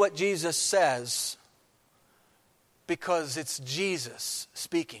believes what Jesus says because it's Jesus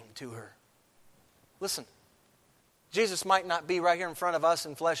speaking to her. Listen, Jesus might not be right here in front of us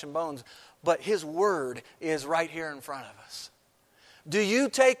in flesh and bones, but His Word is right here in front of us. Do you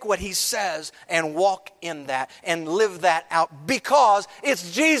take what He says and walk in that and live that out because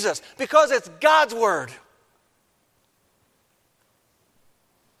it's Jesus, because it's God's Word?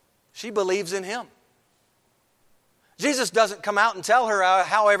 She believes in Him. Jesus doesn't come out and tell her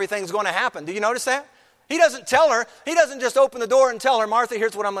how everything's going to happen. Do you notice that? He doesn't tell her. He doesn't just open the door and tell her, Martha,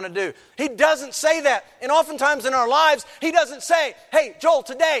 here's what I'm going to do. He doesn't say that. And oftentimes in our lives, He doesn't say, hey, Joel,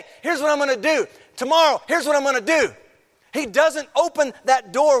 today, here's what I'm going to do. Tomorrow, here's what I'm going to do. He doesn't open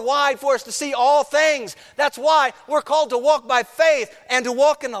that door wide for us to see all things. That's why we're called to walk by faith and to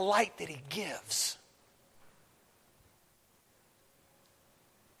walk in the light that He gives.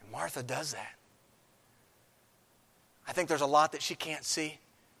 And Martha does that. I think there's a lot that she can't see.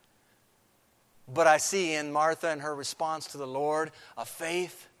 But I see in Martha and her response to the Lord a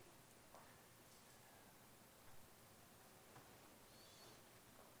faith.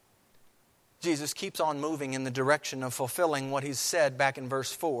 Jesus keeps on moving in the direction of fulfilling what He said back in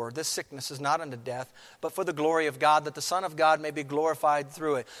verse 4. This sickness is not unto death, but for the glory of God, that the Son of God may be glorified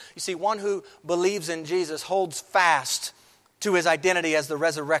through it. You see, one who believes in Jesus holds fast to his identity as the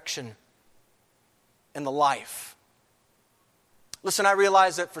resurrection and the life. Listen, I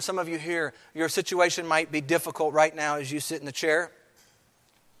realize that for some of you here, your situation might be difficult right now as you sit in the chair.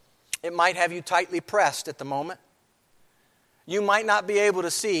 It might have you tightly pressed at the moment. You might not be able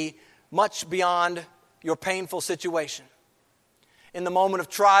to see much beyond your painful situation. In the moment of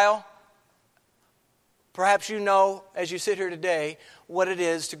trial, perhaps you know, as you sit here today, what it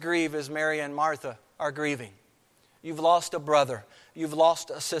is to grieve as Mary and Martha are grieving. You've lost a brother. You've lost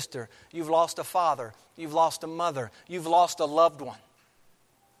a sister. You've lost a father. You've lost a mother. You've lost a loved one.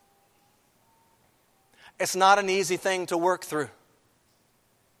 It's not an easy thing to work through.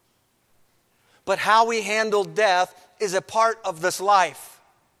 But how we handle death is a part of this life.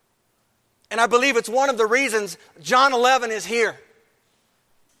 And I believe it's one of the reasons John 11 is here.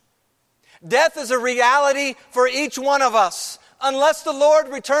 Death is a reality for each one of us. Unless the Lord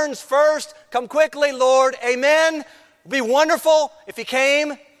returns first, come quickly, Lord. Amen. It would be wonderful if He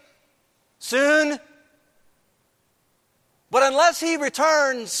came soon. But unless He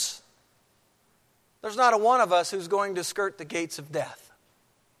returns, there's not a one of us who's going to skirt the gates of death.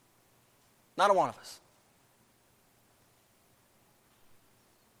 Not a one of us.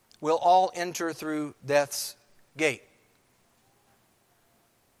 We'll all enter through death's gate.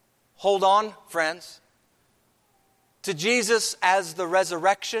 Hold on, friends, to Jesus as the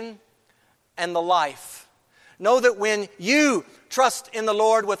resurrection and the life. Know that when you trust in the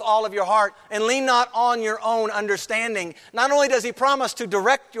Lord with all of your heart and lean not on your own understanding, not only does He promise to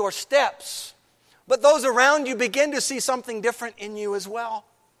direct your steps, but those around you begin to see something different in you as well.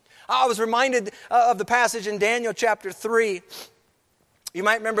 I was reminded of the passage in Daniel chapter 3. You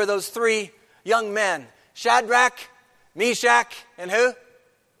might remember those three young men, Shadrach, Meshach, and who?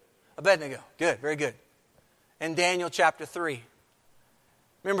 Abednego. Good, very good. In Daniel chapter 3.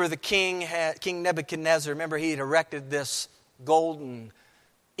 Remember the King Nebuchadnezzar, remember he had erected this golden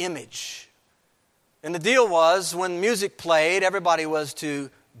image. And the deal was, when music played, everybody was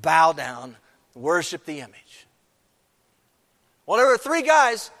to bow down, worship the image. Well, there were three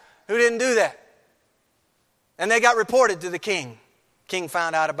guys who didn't do that. And they got reported to the king. King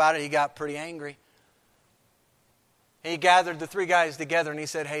found out about it, he got pretty angry. He gathered the three guys together and he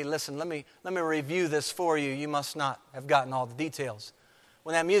said, hey, listen, let me review this for you. You must not have gotten all the details.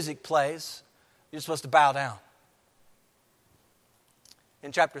 When that music plays, you're supposed to bow down.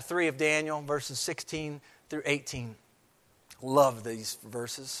 In chapter 3 of Daniel, verses 16 through 18. Love these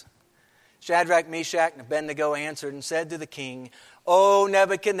verses. Shadrach, Meshach, and Abednego answered and said to the king, O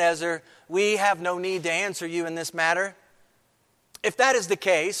Nebuchadnezzar, we have no need to answer you in this matter. If that is the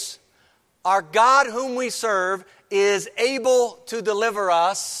case, our God whom we serve is able to deliver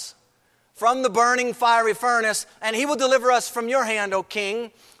us from the burning fiery furnace, and He will deliver us from your hand, O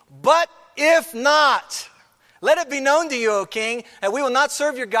king. But if not, Let it be known to you, O king, that we will not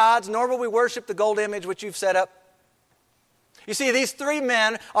serve your gods, nor will we worship the gold image which you've set up. You see, these three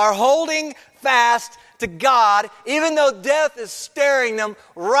men are holding fast to God, even though death is staring them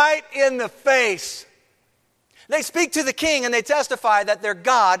right in the face. They speak to the king and they testify that their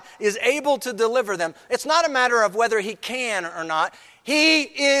God is able to deliver them. It's not a matter of whether he can or not. He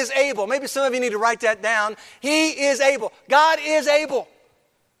is able. Maybe some of you need to write that down. He is able. God is able.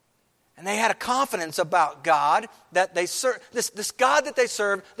 And they had a confidence about God that they serve. This God that they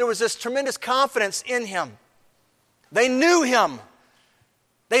served, there was this tremendous confidence in him. They knew him.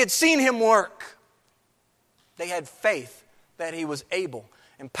 They had seen him work. They had faith that he was able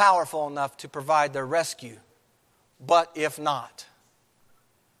and powerful enough to provide their rescue. But if not.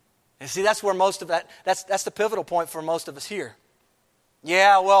 And see, that's where most of that's the pivotal point for most of us here.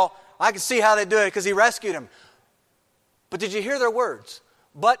 Yeah, well, I can see how they do it because he rescued him. But did you hear their words?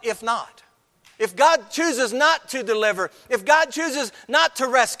 But if not. If God chooses not to deliver, if God chooses not to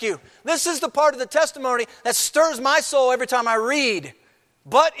rescue, this is the part of the testimony that stirs my soul every time I read.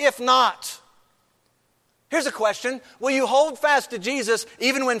 But if not. Here's a question. Will you hold fast to Jesus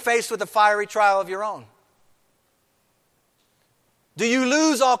even when faced with a fiery trial of your own? Do you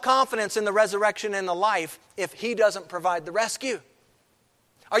lose all confidence in the resurrection and the life if he doesn't provide the rescue?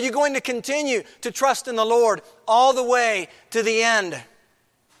 Are you going to continue to trust in the Lord all the way to the end?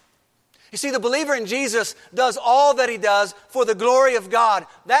 You see, the believer in Jesus does all that he does for the glory of God.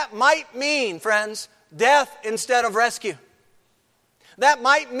 That might mean, friends, death instead of rescue. That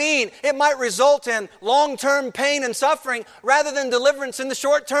might mean, it might result in long-term pain and suffering rather than deliverance in the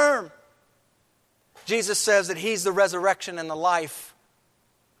short term. Jesus says that he's the resurrection and the life.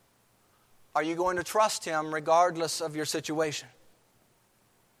 Are you going to trust him regardless of your situation?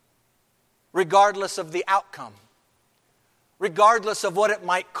 Regardless of the outcome? Regardless of what it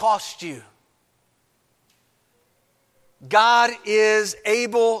might cost you? God is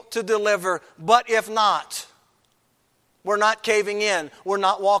able to deliver, but if not, we're not caving in, we're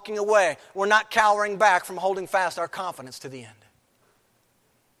not walking away, we're not cowering back from holding fast our confidence to the end.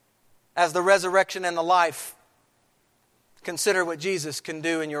 As the resurrection and the life, consider what Jesus can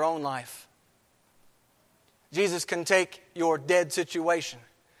do in your own life. Jesus can take your dead situation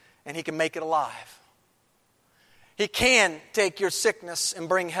and he can make it alive. He can take your sickness and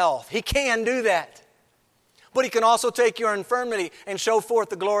bring health. He can do that. But he can also take your infirmity and show forth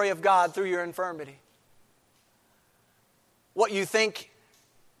the glory of God through your infirmity. What you think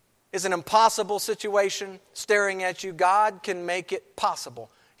is an impossible situation staring at you, God can make it possible.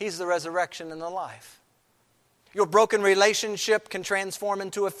 He's the resurrection and the life. Your broken relationship can transform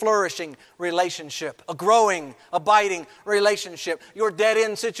into a flourishing relationship, a growing, abiding relationship. Your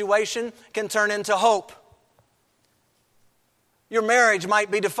dead-end situation can turn into hope. Your marriage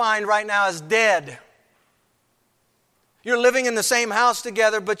might be defined right now as dead. You're living in the same house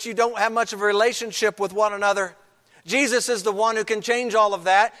together, but you don't have much of a relationship with one another. Jesus is the one who can change all of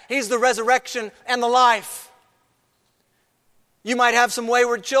that. He's the resurrection and the life. You might have some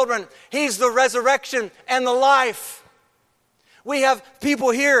wayward children. He's the resurrection and the life. We have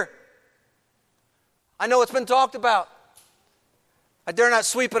people here. I know it's been talked about. I dare not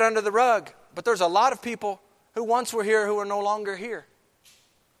sweep it under the rug. But there's a lot of people who once were here who are no longer here.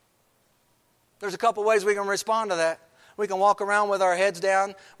 There's a couple ways we can respond to that. We can walk around with our heads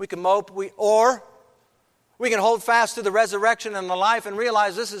down. We can mope. Or we can hold fast to the resurrection and the life and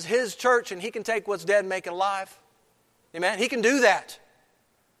realize this is his church and he can take what's dead and make it alive. Amen? He can do that.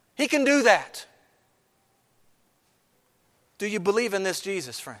 He can do that. Do you believe in this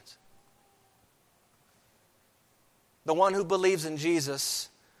Jesus, friends? The one who believes in Jesus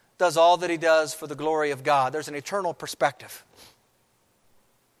does all that he does for the glory of God. There's an eternal perspective.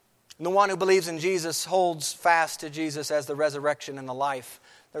 And the one who believes in Jesus holds fast to Jesus as the resurrection and the life.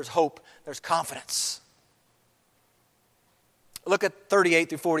 There's hope. There's confidence. Look at 38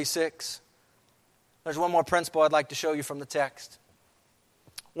 through 46. There's one more principle I'd like to show you from the text.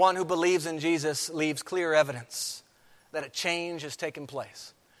 One who believes in Jesus leaves clear evidence that a change has taken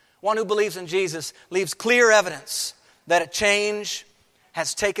place. One who believes in Jesus leaves clear evidence that a change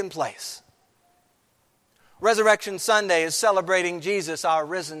has taken place. Resurrection Sunday is celebrating Jesus, our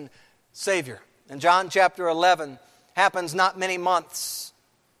risen Savior. And John chapter 11 happens not many months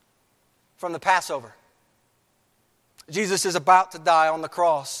from the Passover. Jesus is about to die on the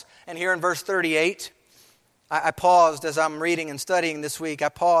cross. And here in verse 38, I paused as I'm reading and studying this week. I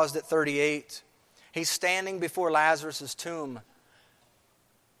paused at 38. He's standing before Lazarus' tomb.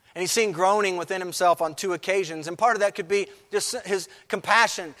 And he's seen groaning within himself on 2 occasions. And part of that could be just his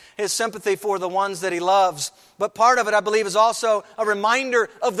compassion, his sympathy for the ones that he loves. But part of it, I believe, is also a reminder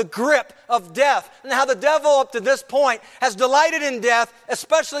of the grip of death and how the devil up to this point has delighted in death,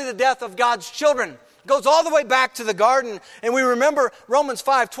 especially the death of God's children. It goes all the way back to the garden. And we remember Romans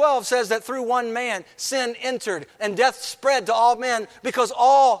 5:12 says that through one man sin entered and death spread to all men because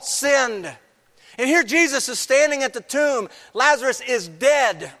all sinned. And here Jesus is standing at the tomb. Lazarus is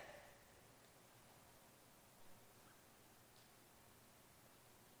dead.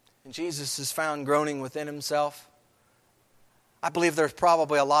 And Jesus is found groaning within himself. I believe there's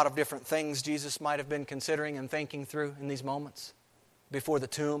probably a lot of different things Jesus might have been considering and thinking through in these moments before the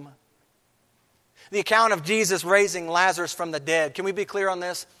tomb. The account of Jesus raising Lazarus from the dead, can we be clear on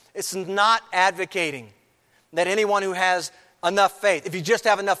this? It's not advocating that anyone who has enough faith, if you just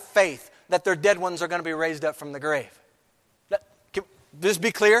have enough faith, that their dead ones are going to be raised up from the grave. Can this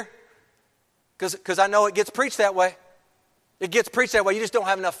be clear? Because I know it gets preached that way. It gets preached that way. You just don't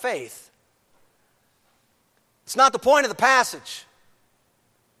have enough faith. It's not the point of the passage.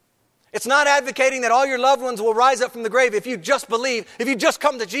 It's not advocating that all your loved ones will rise up from the grave if you just believe, if you just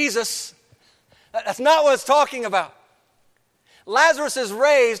come to Jesus. That's not what it's talking about. Lazarus is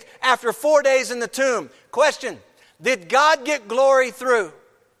raised after 4 days in the tomb. Question, did God get glory through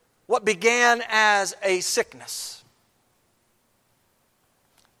what began as a sickness?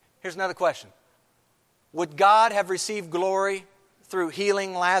 Here's another question. Would God have received glory through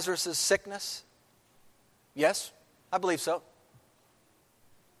healing Lazarus' sickness? Yes, I believe so.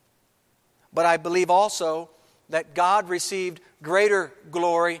 But I believe also that God received greater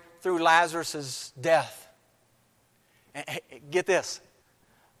glory through Lazarus' death. Get this.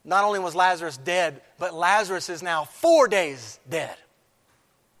 Not only was Lazarus dead, but Lazarus is now 4 days dead.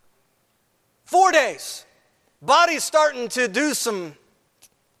 4 days. Body's starting to do some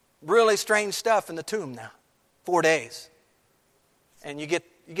really strange stuff in the tomb now. 4 days. And you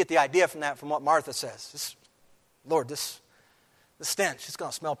get the idea from that, from what Martha says. Lord, the stench, it's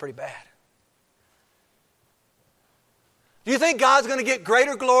going to smell pretty bad. Do you think God's going to get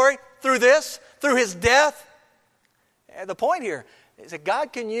greater glory through this, through his death? And the point here is that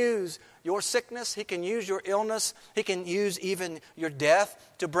God can use your sickness, he can use your illness, he can use even your death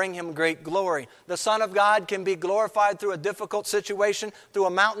to bring him great glory. The Son of God can be glorified through a difficult situation, through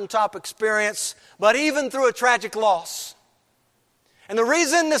a mountaintop experience, but even through a tragic loss. And the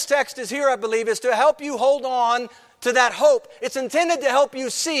reason this text is here, I believe, is to help you hold on to that hope. It's intended to help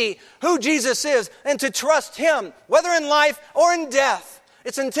you see who Jesus is and to trust him, whether in life or in death.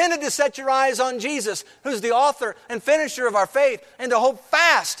 It's intended to set your eyes on Jesus, who's the author and finisher of our faith, and to hold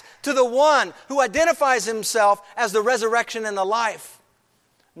fast to the one who identifies himself as the resurrection and the life,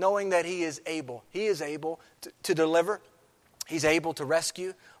 knowing that he is able. He is able to deliver. He's able to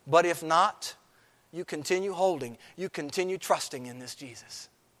rescue. But if not, you continue holding. You continue trusting in this Jesus.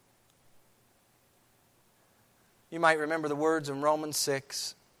 You might remember the words in Romans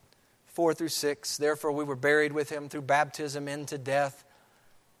 6, 4 through 6. Therefore we were buried with him through baptism into death,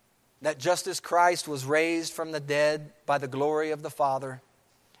 that just as Christ was raised from the dead by the glory of the Father,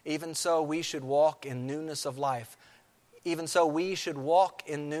 even so we should walk in newness of life. Even so we should walk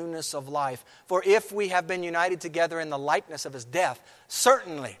in newness of life. For if we have been united together in the likeness of his death,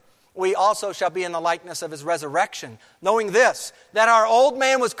 certainly we also shall be in the likeness of his resurrection, knowing this, that our old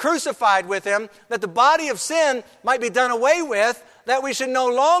man was crucified with him, that the body of sin might be done away with, that we should no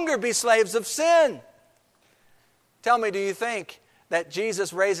longer be slaves of sin. Tell me, do you think that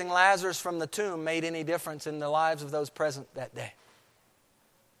Jesus raising Lazarus from the tomb made any difference in the lives of those present that day?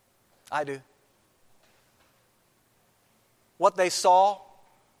 I do. What they saw,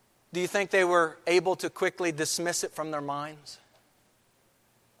 do you think they were able to quickly dismiss it from their minds?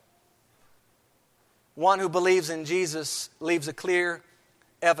 One who believes in Jesus leaves a clear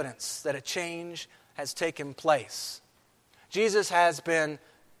evidence that a change has taken place. Jesus has been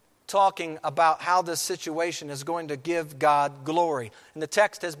talking about how this situation is going to give God glory. And the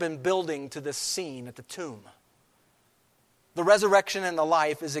text has been building to this scene at the tomb. The resurrection and the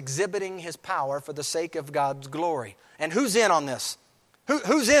life is exhibiting his power for the sake of God's glory. And who's in on this?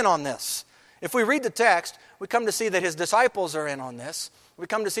 Who's in on this? If we read the text, we come to see that his disciples are in on this. We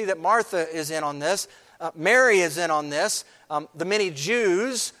come to see that Martha is in on this. Mary is in on this. The many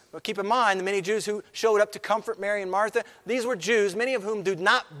Jews, keep in mind, the many Jews who showed up to comfort Mary and Martha, these were Jews, many of whom do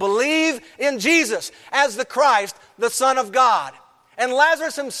not believe in Jesus as the Christ, the Son of God. And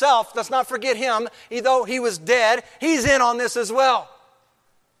Lazarus himself, let's not forget him, though he was dead, he's in on this as well.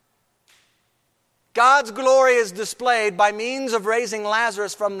 God's glory is displayed by means of raising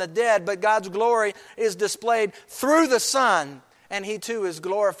Lazarus from the dead, but God's glory is displayed through the Son and He too is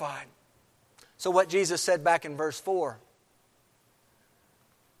glorified. So what Jesus said back in verse 4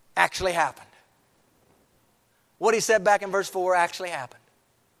 actually happened. What He said back in verse 4 actually happened.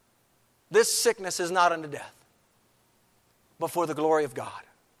 This sickness is not unto death, but for the glory of God.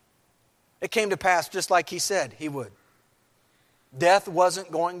 It came to pass just like He said He would. Death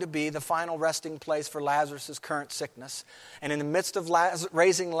wasn't going to be the final resting place for Lazarus' current sickness. And in the midst of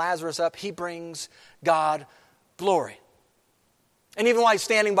raising Lazarus up, He brings God glory. And even while He's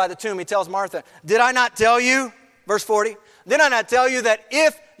standing by the tomb, He tells Martha, did I not tell you, verse 40, did I not tell you that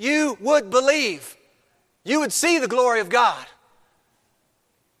if you would believe, you would see the glory of God?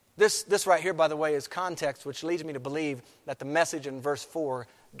 This right here, by the way, is context, which leads me to believe that the message in verse 4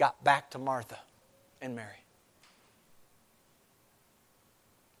 got back to Martha and Mary.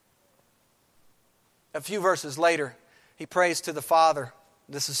 A few verses later, He prays to the Father.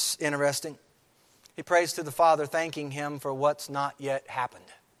 This is interesting. He prays to the Father, thanking Him for what's not yet happened.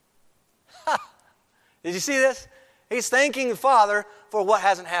 Did you see this? He's thanking the Father for what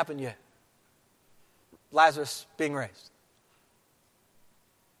hasn't happened yet. Lazarus being raised.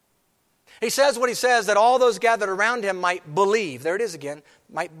 He says what He says, that all those gathered around Him might believe. There it is again.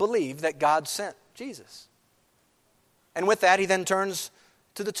 Might believe that God sent Jesus. And with that, He then turns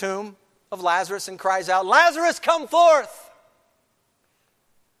to the tomb of Lazarus and cries out, Lazarus, come forth!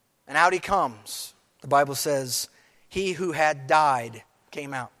 And out he comes. The Bible says, he who had died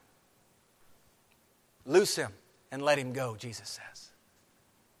came out. Loose him and let him go, Jesus says.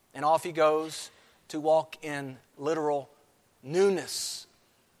 And off he goes to walk in literal newness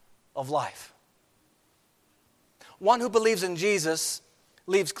of life. One who believes in Jesus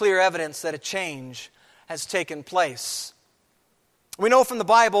leaves clear evidence that a change has taken place. We know from the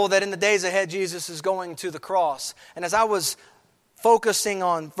Bible that in the days ahead, Jesus is going to the cross. And as I was focusing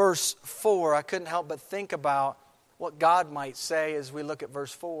on verse 4, I couldn't help but think about what God might say as we look at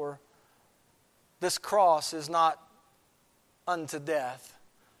verse 4. This cross is not unto death,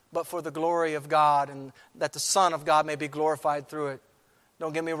 but for the glory of God, and that the Son of God may be glorified through it.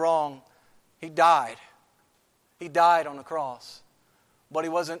 Don't get me wrong, He died. He died on the cross, but He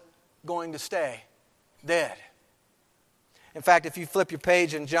wasn't going to stay dead. In fact, if you flip your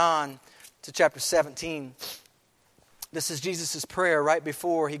page in John to chapter 17, this is Jesus' prayer right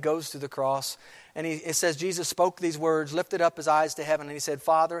before He goes to the cross. And it says, Jesus spoke these words, lifted up His eyes to heaven, and He said,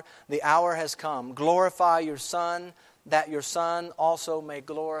 Father, the hour has come. Glorify your Son, that your Son also may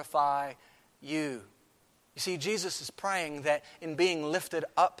glorify you. You see, Jesus is praying that in being lifted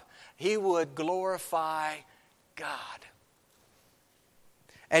up, He would glorify God.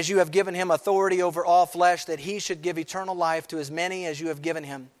 As you have given Him authority over all flesh, that He should give eternal life to as many as you have given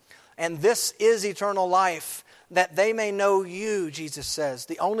Him. And this is eternal life, that they may know you, Jesus says,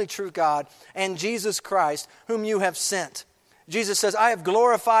 the only true God, and Jesus Christ, whom you have sent. Jesus says, I have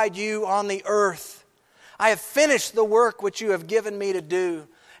glorified you on the earth. I have finished the work which you have given me to do.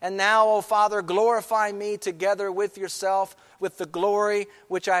 And now, O Father, glorify me together with yourself, with the glory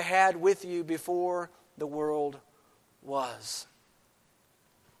which I had with you before the world was.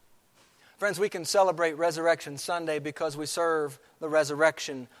 Friends, we can celebrate Resurrection Sunday because we serve the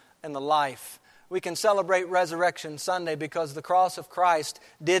resurrection and the life. We can celebrate Resurrection Sunday because the cross of Christ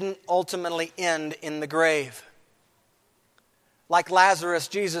didn't ultimately end in the grave. Like Lazarus,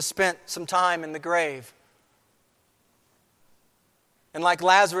 Jesus spent some time in the grave. And like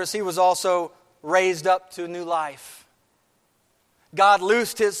Lazarus, He was also raised up to new life. God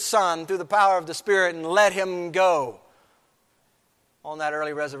loosed His Son through the power of the Spirit and let Him go on that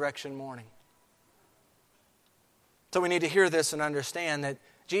early resurrection morning. So we need to hear this and understand that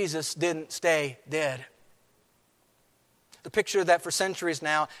Jesus didn't stay dead. The picture that for centuries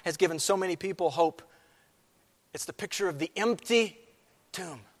now has given so many people hope, it's the picture of the empty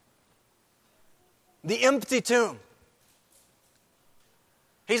tomb. The empty tomb.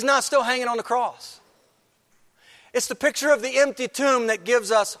 He's not still hanging on the cross. It's the picture of the empty tomb that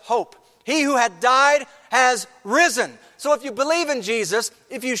gives us hope. He who had died has risen. So if you believe in Jesus,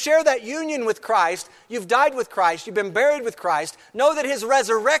 if you share that union with Christ, you've died with Christ, you've been buried with Christ, know that His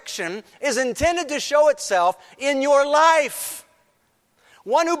resurrection is intended to show itself in your life.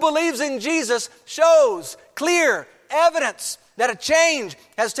 One who believes in Jesus shows clear evidence that a change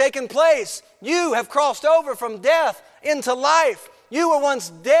has taken place. You have crossed over from death into life. You were once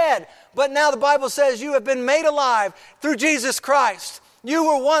dead, but now the Bible says you have been made alive through Jesus Christ. You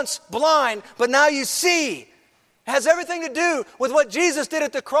were once blind, but now you see. It has everything to do with what Jesus did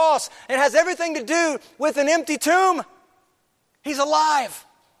at the cross. It has everything to do with an empty tomb. He's alive.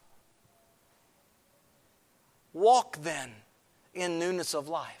 Walk then in newness of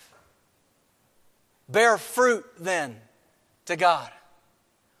life. Bear fruit then to God.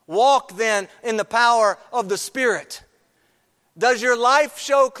 Walk then in the power of the Spirit. Does your life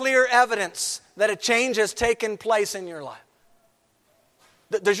show clear evidence that a change has taken place in your life?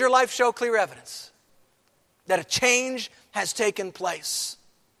 Does your life show clear evidence that a change has taken place?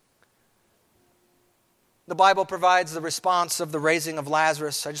 The Bible provides the response of the raising of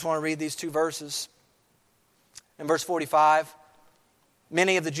Lazarus. I just want to read these two verses. In verse 45,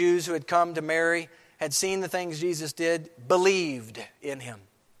 many of the Jews who had come to Mary had seen the things Jesus did, believed in him.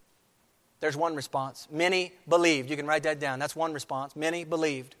 There's one response. Many believed. You can write that down. That's one response. Many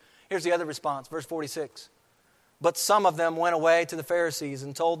believed. Here's the other response, verse 46. But some of them went away to the Pharisees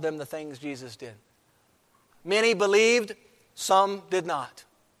and told them the things Jesus did. Many believed, some did not.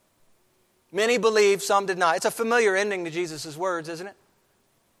 Many believed, some did not. It's a familiar ending to Jesus' words, isn't it?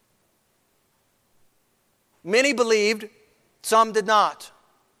 Many believed, some did not.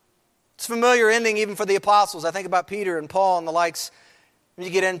 It's a familiar ending even for the apostles. I think about Peter and Paul and the likes. When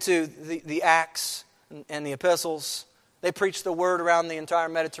you get into the Acts and the epistles, they preached the word around the entire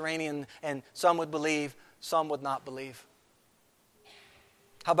Mediterranean, and some would believe, some would not believe.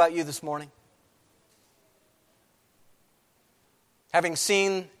 How about you this morning? Having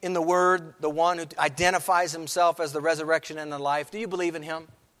seen in the Word the one who identifies himself as the resurrection and the life, do you believe in him?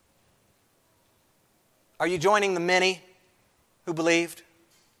 Are you joining the many who believed?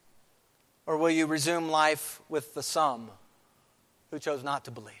 Or will you resume life with the some who chose not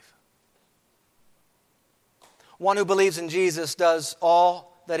to believe? One who believes in Jesus does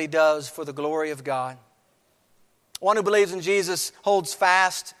all that he does for the glory of God. One who believes in Jesus holds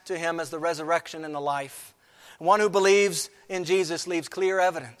fast to him as the resurrection and the life. One who believes in Jesus leaves clear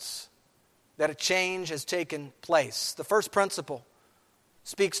evidence that a change has taken place. The first principle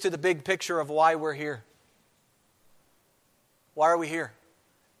speaks to the big picture of why we're here. Why are we here?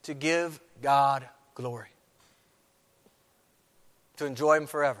 To give God glory. To enjoy Him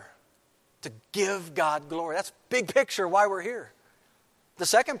forever. To give God glory. That's big picture why we're here. The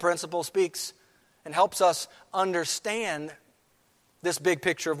second principle speaks and helps us understand this big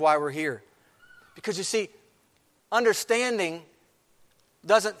picture of why we're here. Because you see, understanding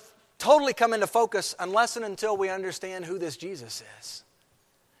doesn't totally come into focus unless and until we understand who this Jesus is.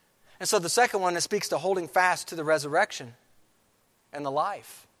 And so the second one, it speaks to holding fast to the resurrection and the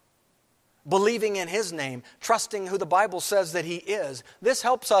life. Believing in His name, trusting who the Bible says that He is. This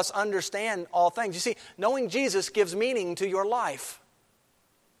helps us understand all things. You see, knowing Jesus gives meaning to your life.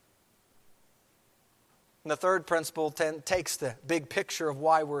 And the third principle takes the big picture of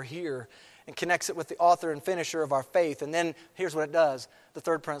why we're here and connects it with the author and finisher of our faith. And then here's what it does. The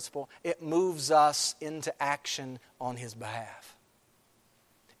third principle, it moves us into action on His behalf.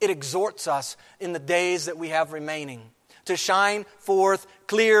 It exhorts us in the days that we have remaining to shine forth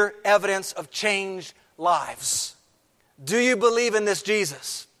clear evidence of changed lives. Do you believe in this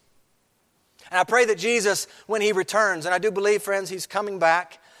Jesus? And I pray that Jesus, when He returns, and I do believe, friends, He's coming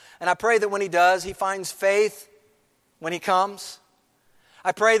back, and I pray that when He does, He finds faith when He comes.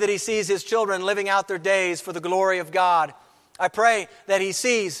 I pray that He sees His children living out their days for the glory of God. I pray that He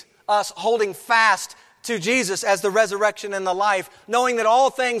sees us holding fast to Jesus as the resurrection and the life, knowing that all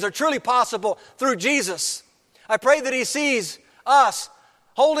things are truly possible through Jesus. I pray that He sees us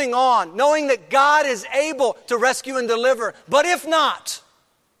holding on, knowing that God is able to rescue and deliver. But if not,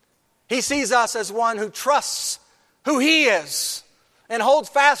 He sees us as one who trusts who He is and holds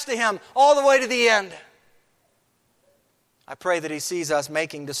fast to Him all the way to the end. I pray that He sees us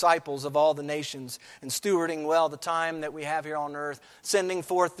making disciples of all the nations and stewarding well the time that we have here on earth, sending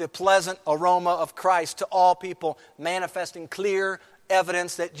forth the pleasant aroma of Christ to all people, manifesting clear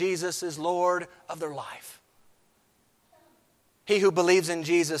evidence that Jesus is Lord of their life. He who believes in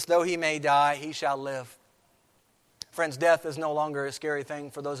Jesus, though he may die, he shall live. Friends, death is no longer a scary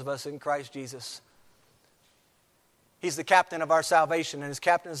thing for those of us in Christ Jesus. He's the captain of our salvation, and as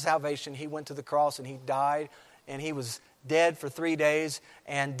captain of salvation, He went to the cross and He died, and He was dead for 3 days,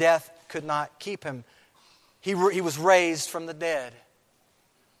 and death could not keep Him. He was raised from the dead.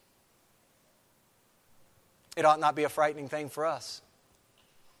 It ought not be a frightening thing for us.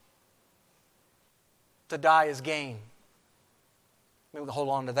 To die is gain. Maybe we can hold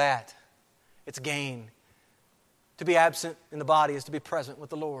on to that. It's gain. To be absent in the body is to be present with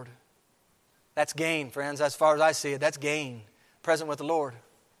the Lord. That's gain, friends. As far as I see it, that's gain. Present with the Lord.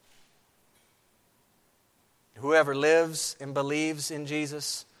 Whoever lives and believes in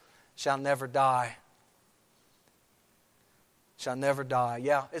Jesus shall never die. Shall never die.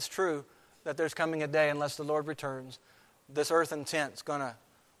 Yeah, it's true that there's coming a day, unless the Lord returns, this earthen tent's going to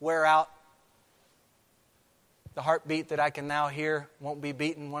wear out. The heartbeat that I can now hear won't be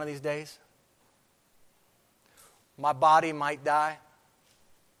beaten one of these days. My body might die.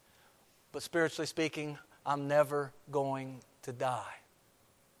 But spiritually speaking, I'm never going to die.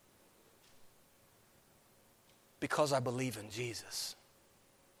 Because I believe in Jesus.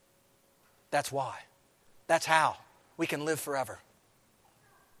 That's why. That's how we can live forever.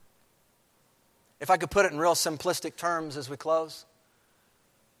 If I could put it in real simplistic terms as we close,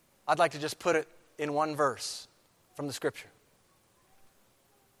 I'd like to just put it in one verse from the Scripture.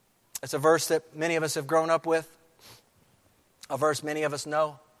 It's a verse that many of us have grown up with, a verse many of us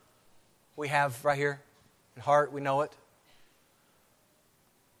know. We have right here in heart, we know it.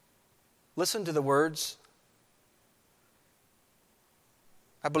 Listen to the words.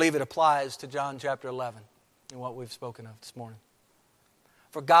 I believe it applies to John chapter 11 and what we've spoken of this morning.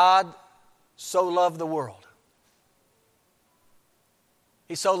 For God so loved the world.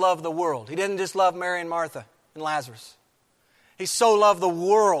 He so loved the world. He didn't just love Mary and Martha and Lazarus. He so loved the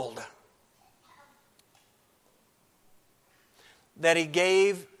world that He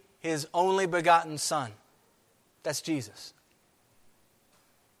gave His only begotten Son. That's Jesus.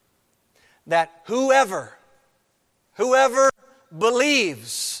 That whoever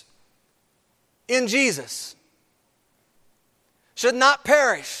believes in Jesus should not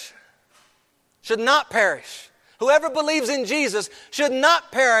perish. Should not perish. Whoever believes in Jesus should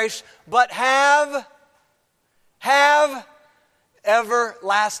not perish, but have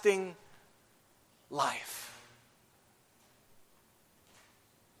everlasting life.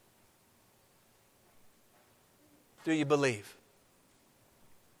 Do you believe?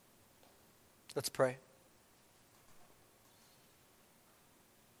 Let's pray.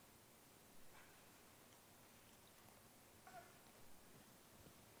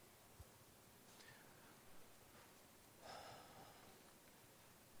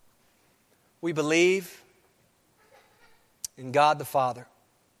 We believe in God the Father.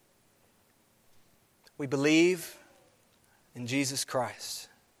 We believe in Jesus Christ.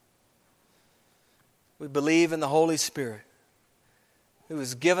 We believe in the Holy Spirit, who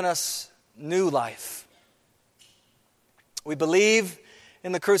has given us new life. We believe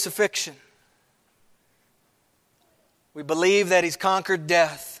in the crucifixion. We believe that He's conquered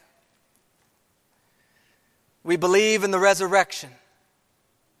death. We believe in the resurrection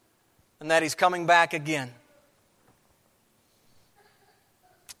and that He's coming back again.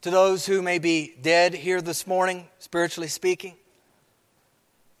 To those who may be dead here this morning, spiritually speaking,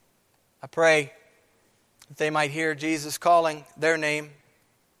 I pray that they might hear Jesus calling their name,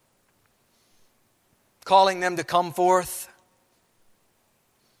 calling them to come forth.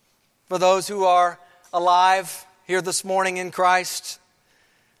 For those who are alive here this morning in Christ,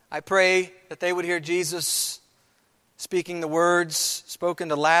 I pray that they would hear Jesus speaking the words spoken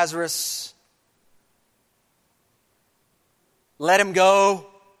to Lazarus. Let him go.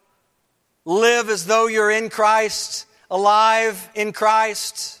 Live as though you're in Christ, alive in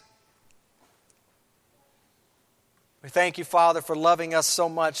Christ. We thank you, Father, for loving us so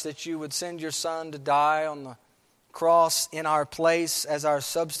much that you would send your Son to die on the cross in our place as our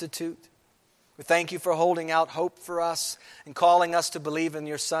substitute. We thank you for holding out hope for us and calling us to believe in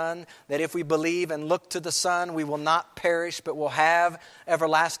your Son, that if we believe and look to the Son, we will not perish but will have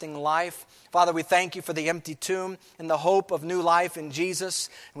everlasting life. Father, we thank you for the empty tomb and the hope of new life in Jesus.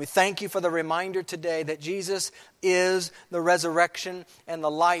 And we thank you for the reminder today that Jesus is the resurrection and the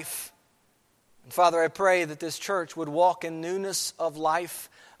life. And Father, I pray that this church would walk in newness of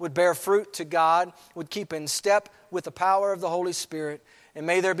life, would bear fruit to God, would keep in step with the power of the Holy Spirit. And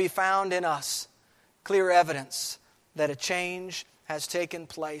may there be found in us clear evidence that a change has taken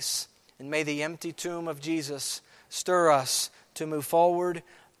place. And may the empty tomb of Jesus stir us to move forward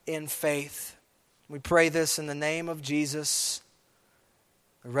in faith. We pray this in the name of Jesus,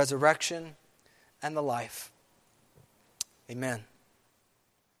 the resurrection and the life. Amen.